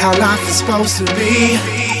see how life is supposed to be.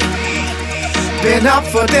 Been up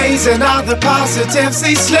for days and all the positives,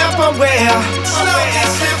 they slip away.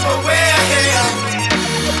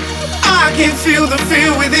 I can feel the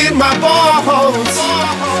fear within my bones.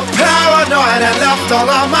 Paranoid and left all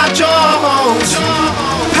on my jaws.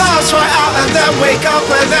 Pass right out and then wake up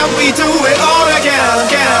and then we do it all again.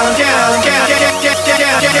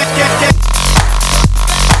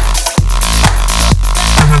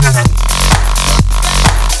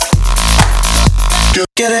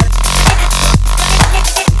 Get it?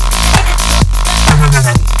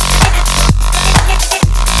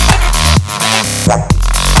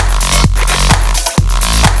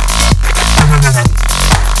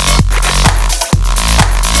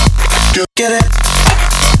 Get it?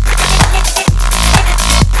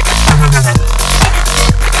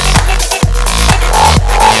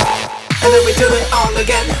 And then we do it all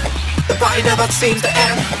again. The body never seems to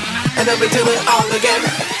end. And then we do it all again.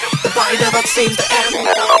 The body never seems to end.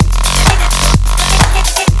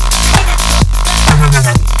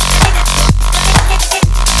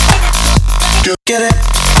 Get it?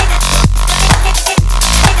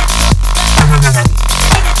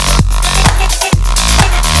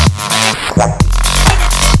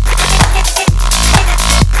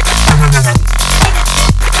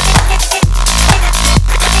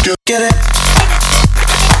 Get it?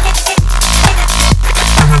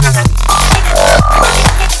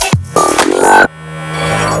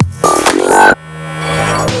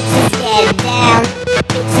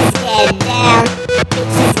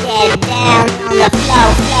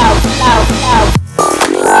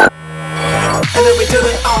 And then we do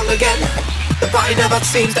it all again. The body never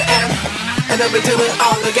seems to end. And then we do it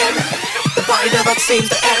all again. The body never seems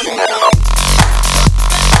to end.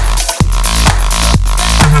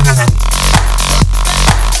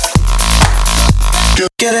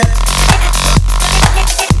 Get it?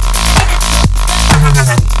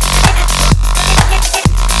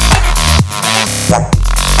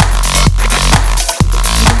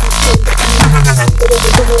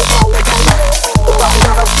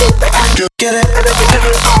 Get it?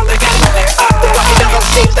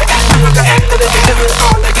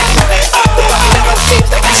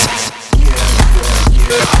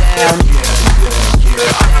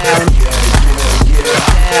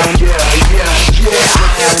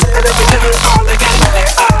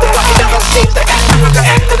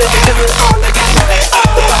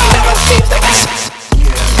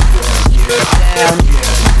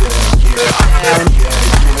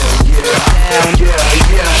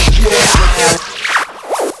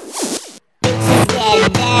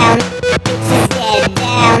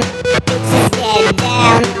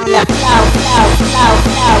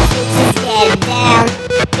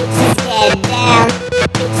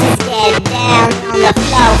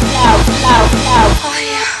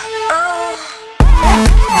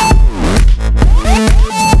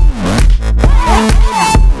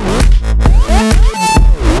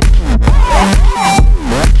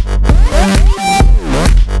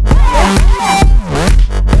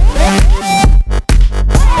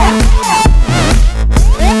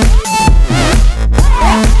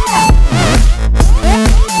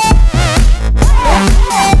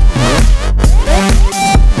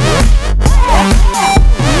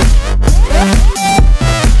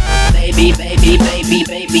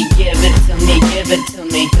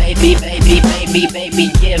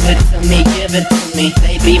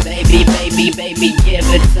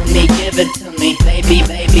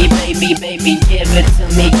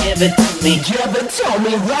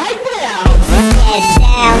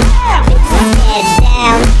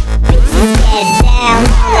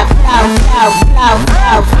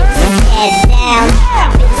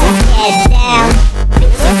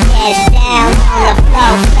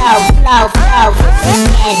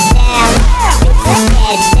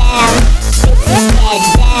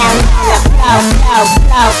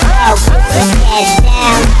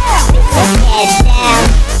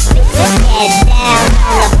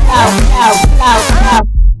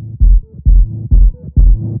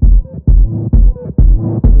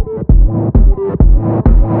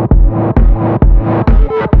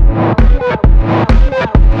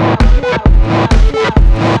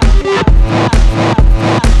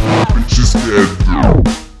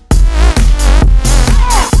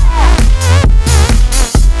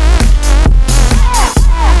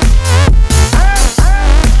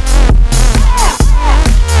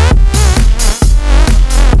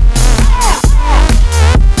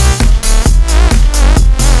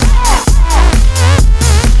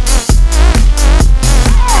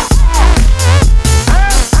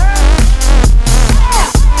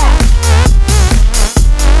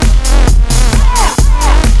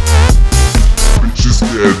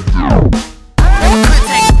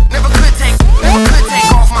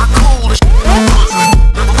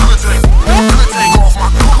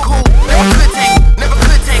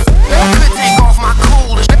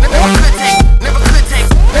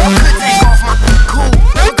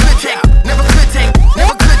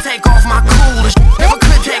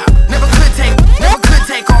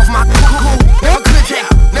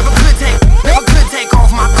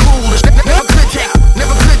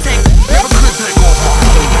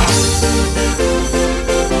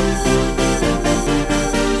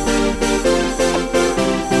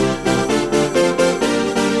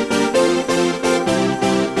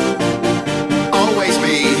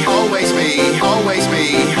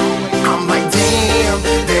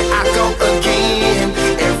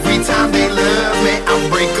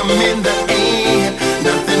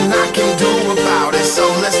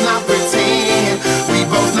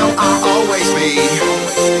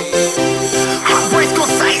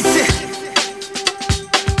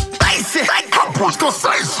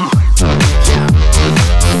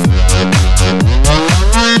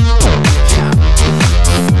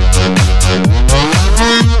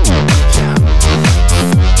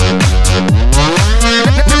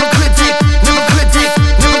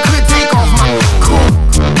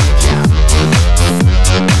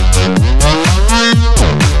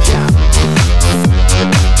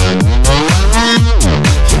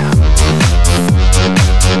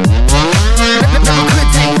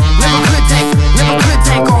 Never could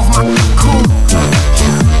take off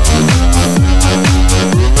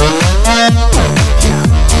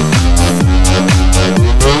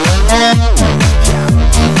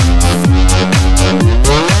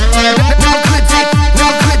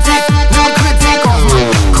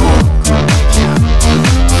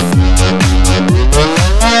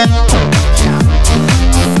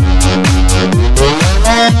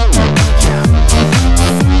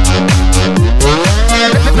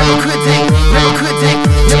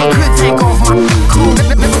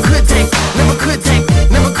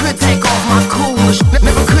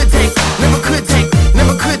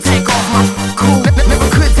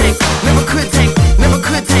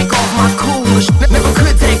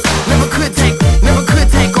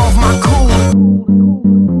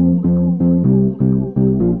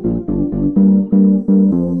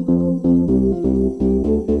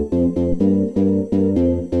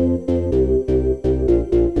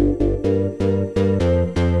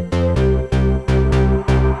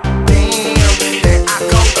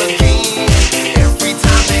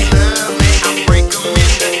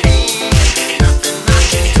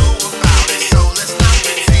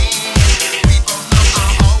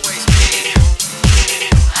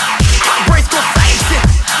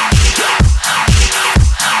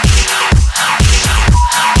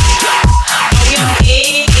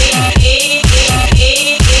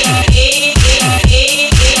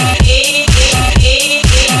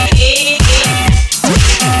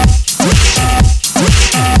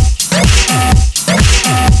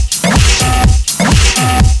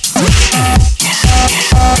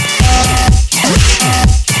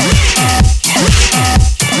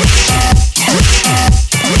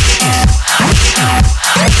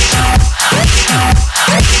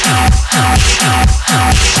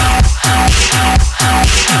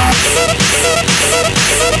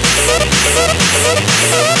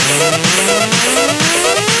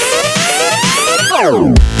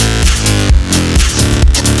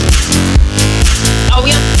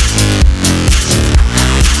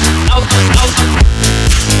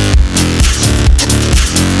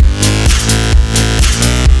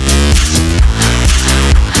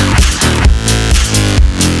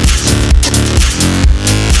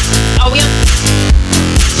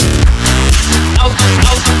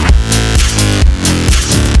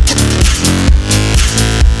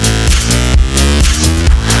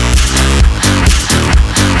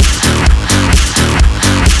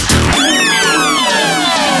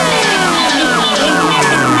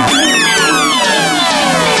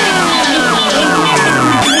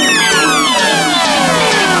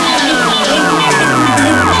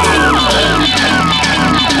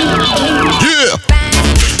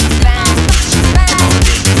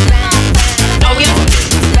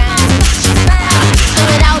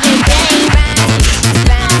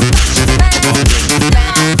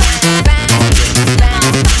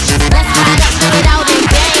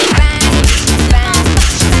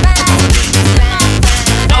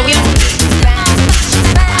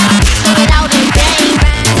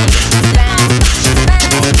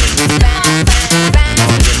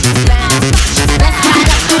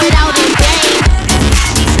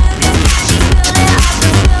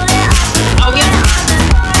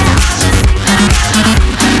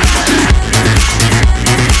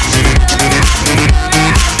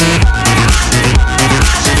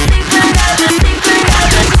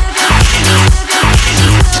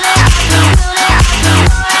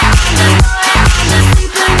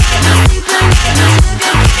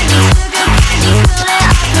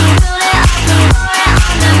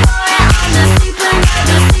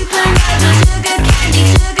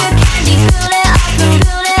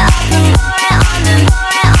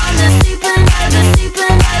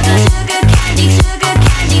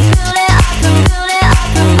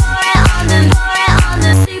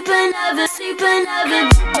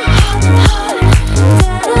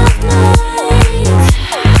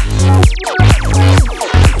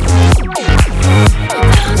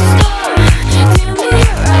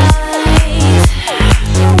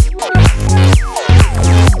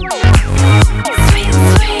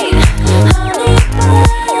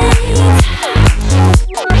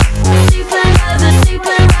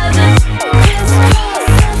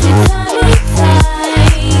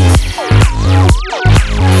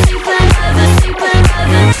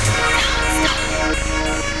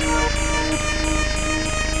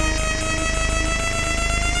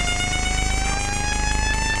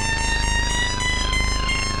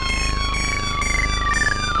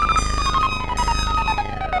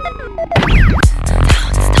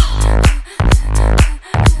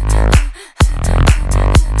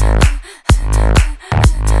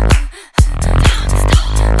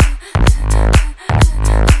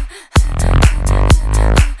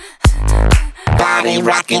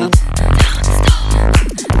rockin'.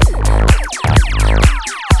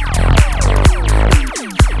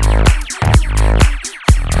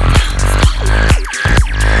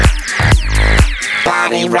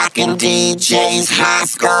 Body rockin' DJs, high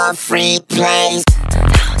score, free plays.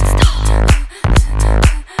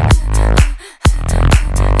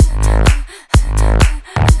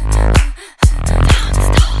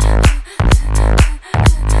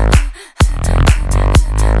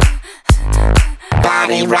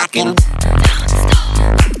 Body rockin'.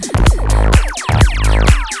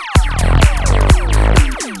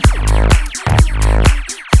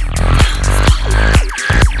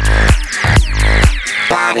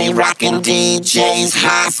 Body rockin' DJs,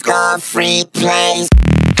 high score, free plays.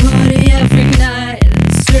 Party every night,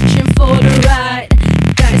 searching for the right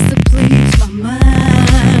guys to please my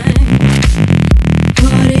mind.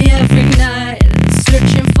 Party every night,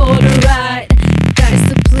 searching for the right guys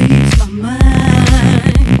to please my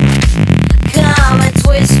mind. Come and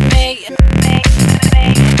twist me.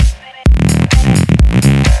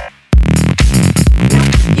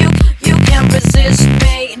 You can't resist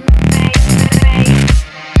me.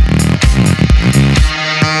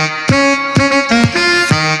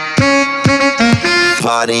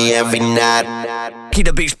 Party every night. Keep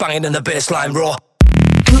the beats banging and the bassline raw.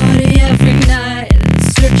 Party every night,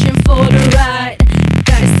 searching for the right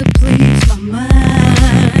guys to please my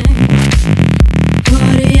mind.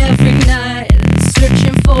 Party every night,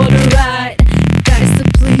 searching for the right guys to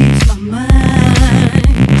please my mind.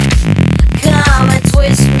 Come and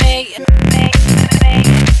twist me.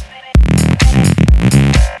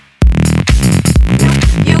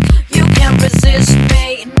 You can't resist me.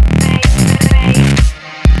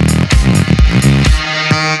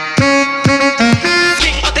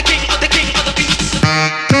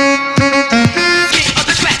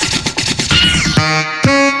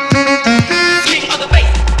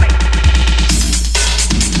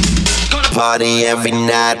 party every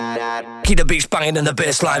night. Keep the beats banging and the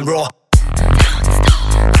bassline raw.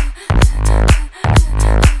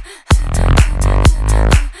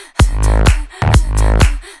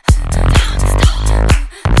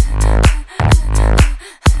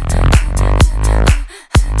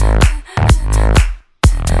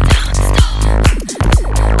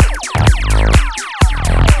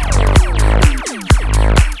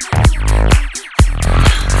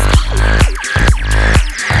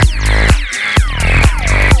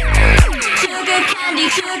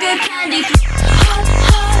 Sugar candy, hot,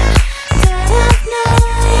 hot, dead of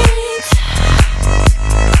night.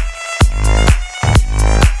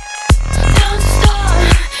 Don't stop,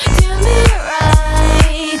 do me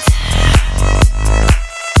right.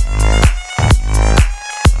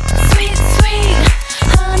 Sweet, sweet,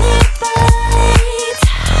 honey bite.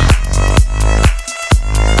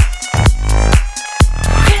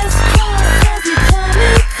 Crisscross as you tell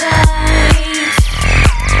me tight.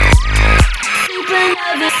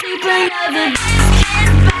 Super lover,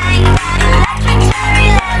 kiss bang, electric cherry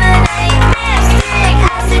lemonade, lipstick,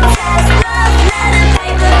 acid test, love letter,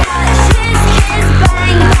 paper cut, kiss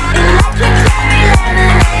bang, electric cherry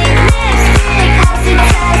lemonade, lipstick, acid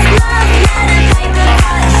test, love letter, paper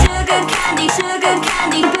cut, sugar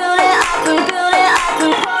candy, build it up and pour it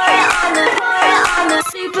on the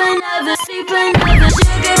supernova,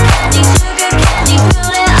 sugar candy,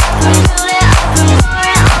 build it up and pour it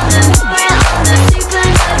on the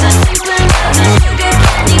supernova, sugar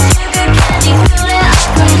candy, build it up and pour it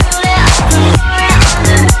on the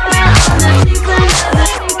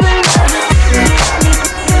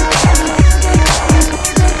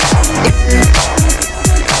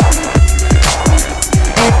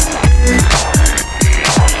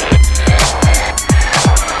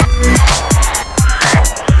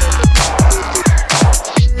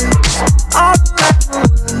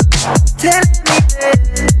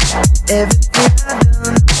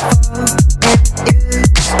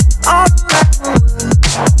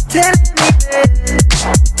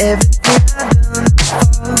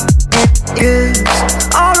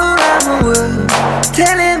all around the world,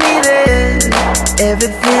 telling me that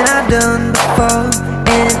everything I've done before,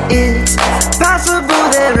 and it's possible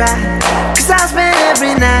they're right, 'cause I spend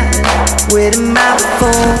every night waiting by the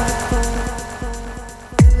phone.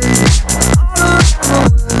 All around the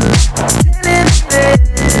world, telling me that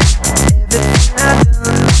everything I've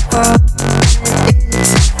done before, and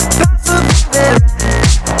it's possible they're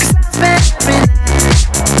right, 'cause I spend every night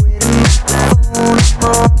waiting by the phone.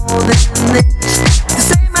 More than this, they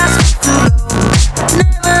say my sweet's too low,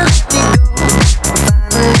 never let me go.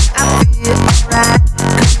 Finally I feel alright,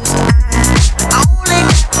 'cause I only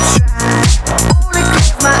got to try, only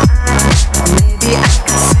close my eyes, maybe I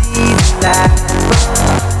can see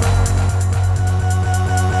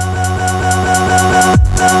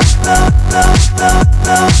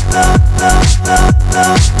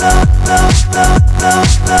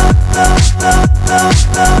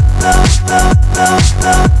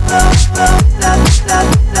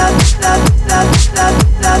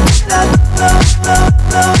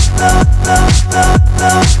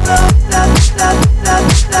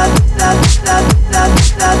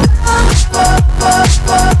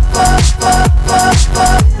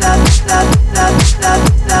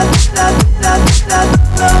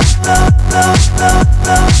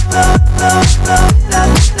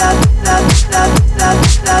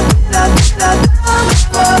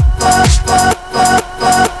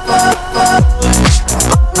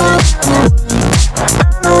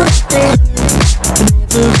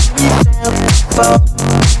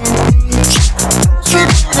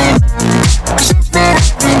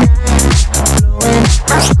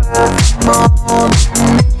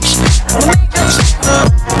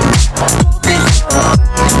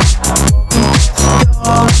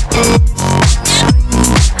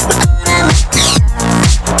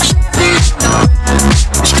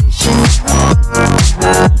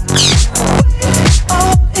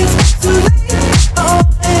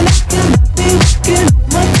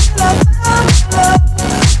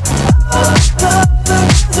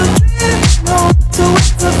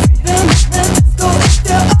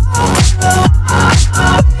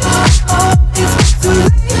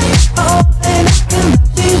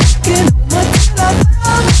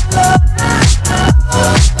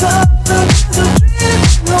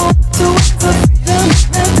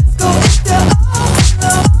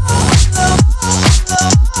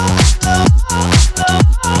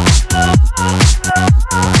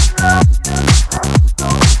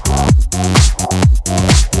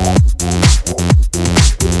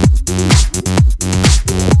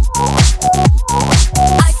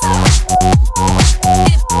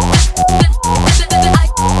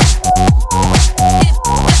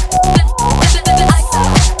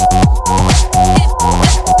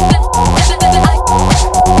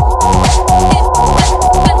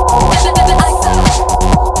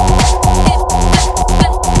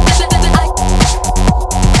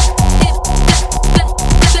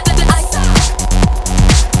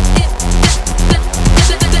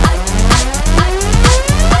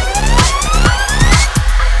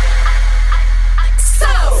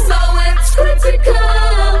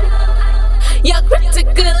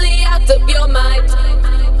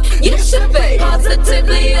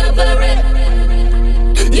positively over it.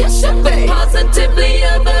 You should be positively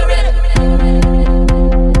over it.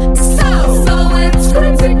 So it's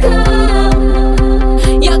critical.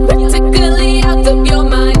 You're critically out of your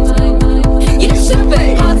mind. You should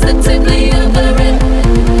be positively over it.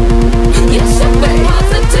 You should be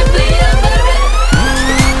positively over it.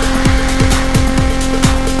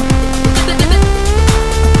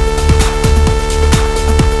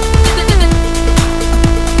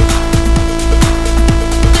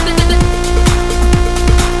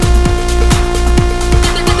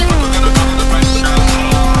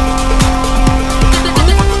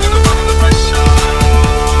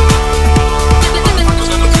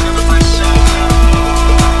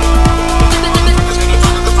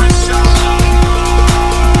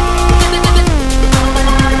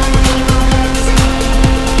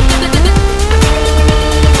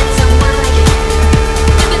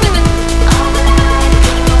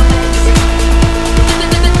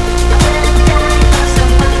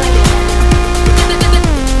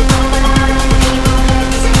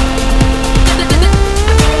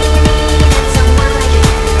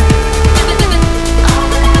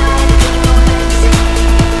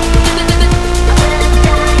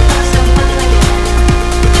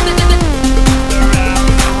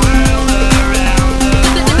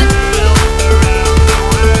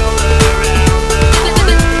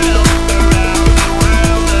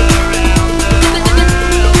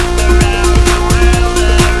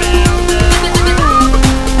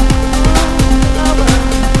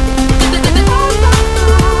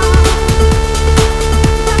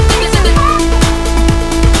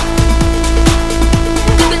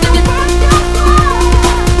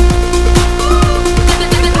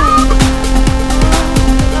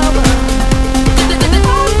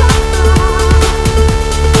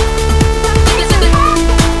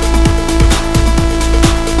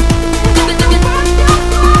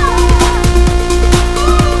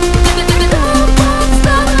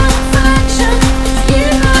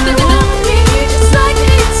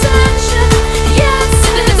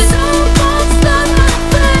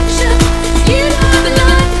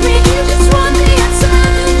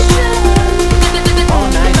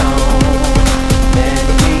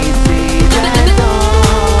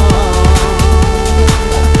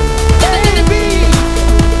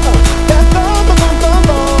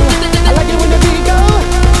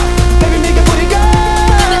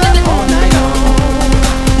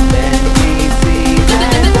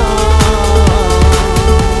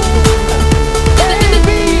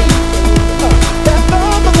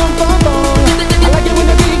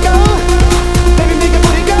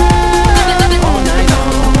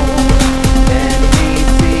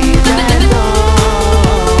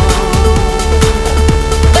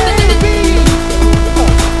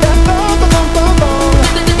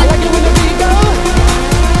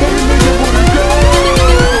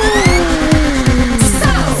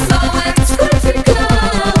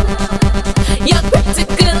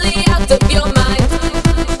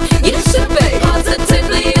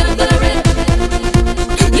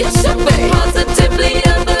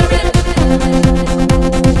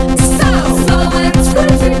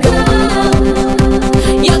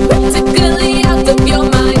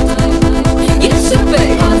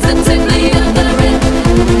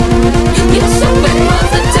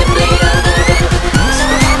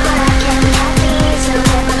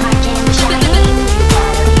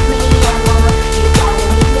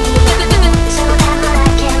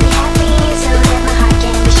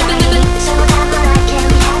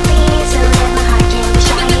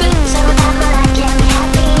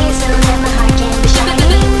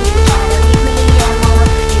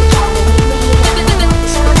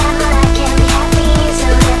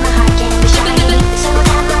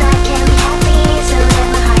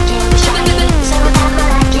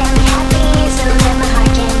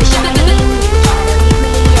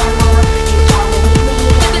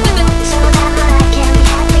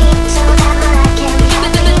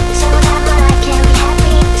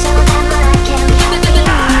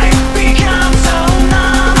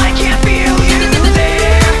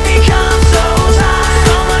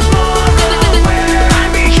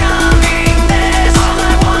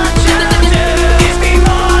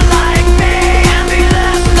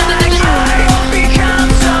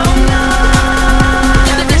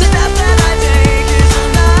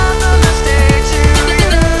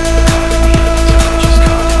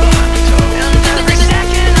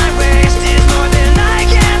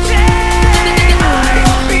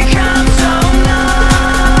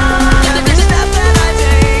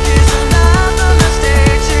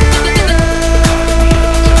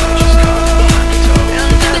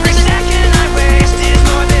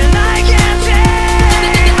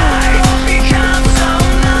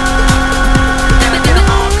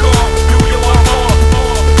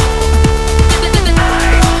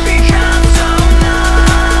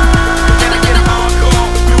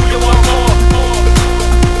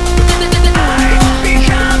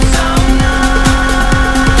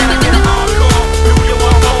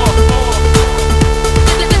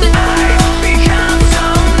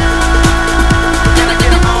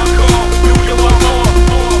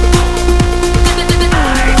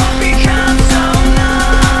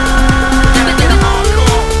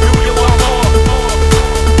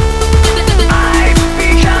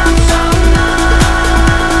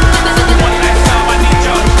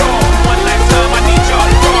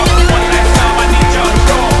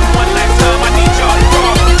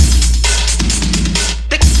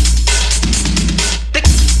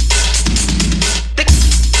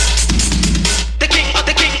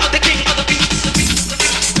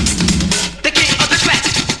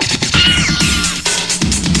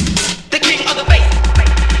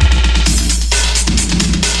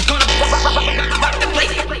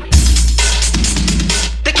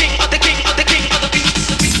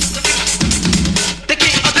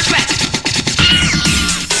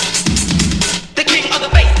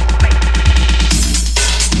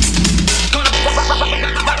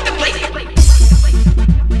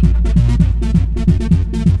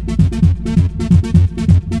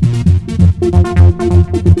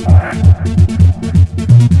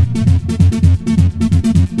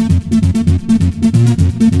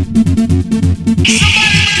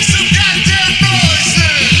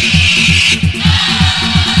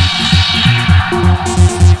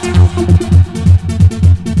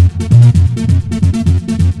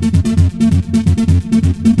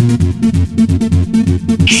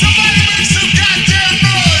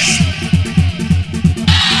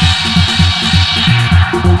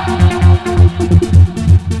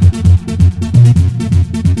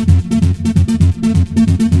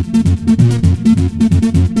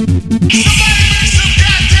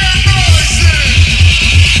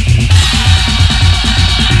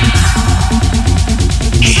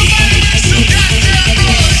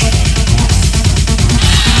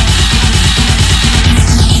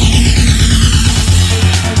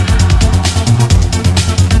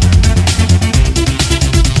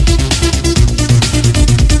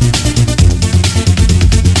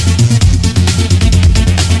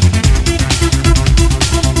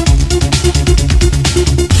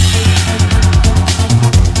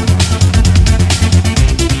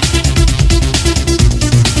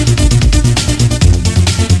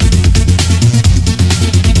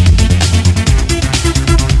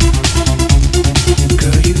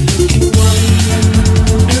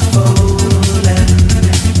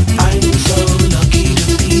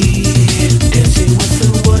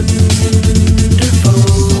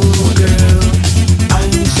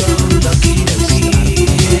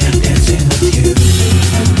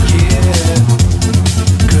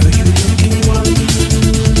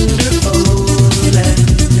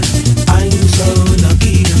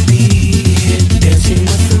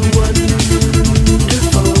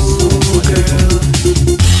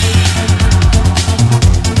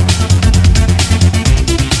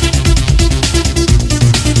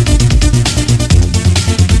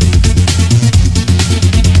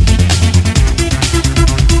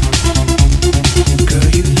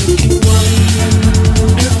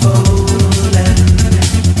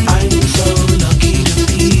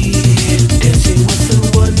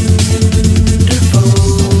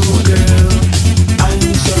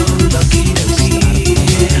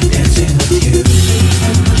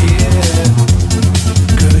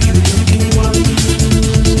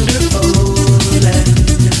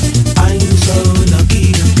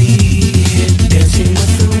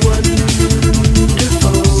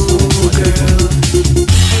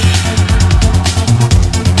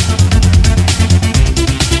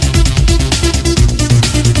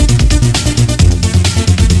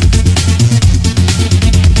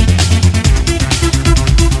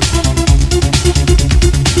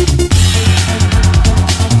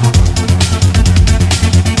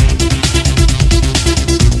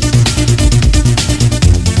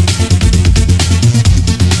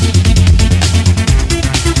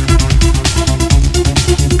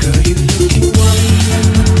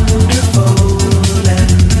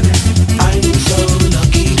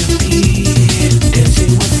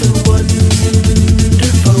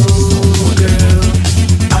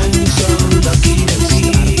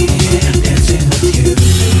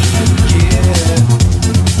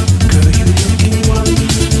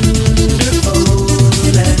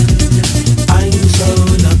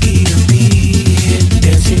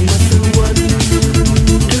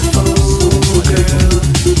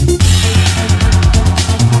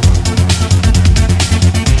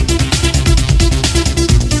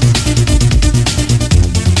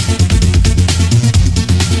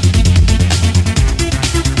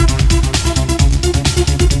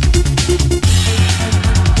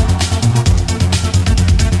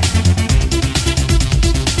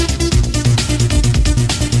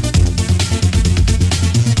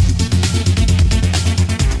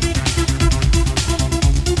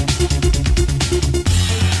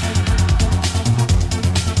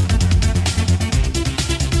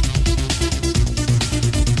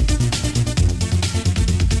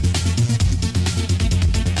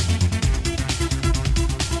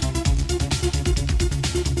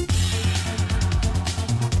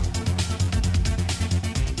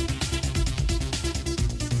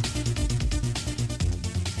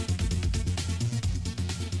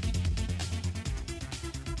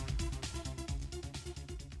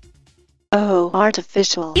 Oh,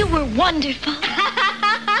 artificial. You were wonderful.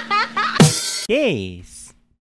 Yes.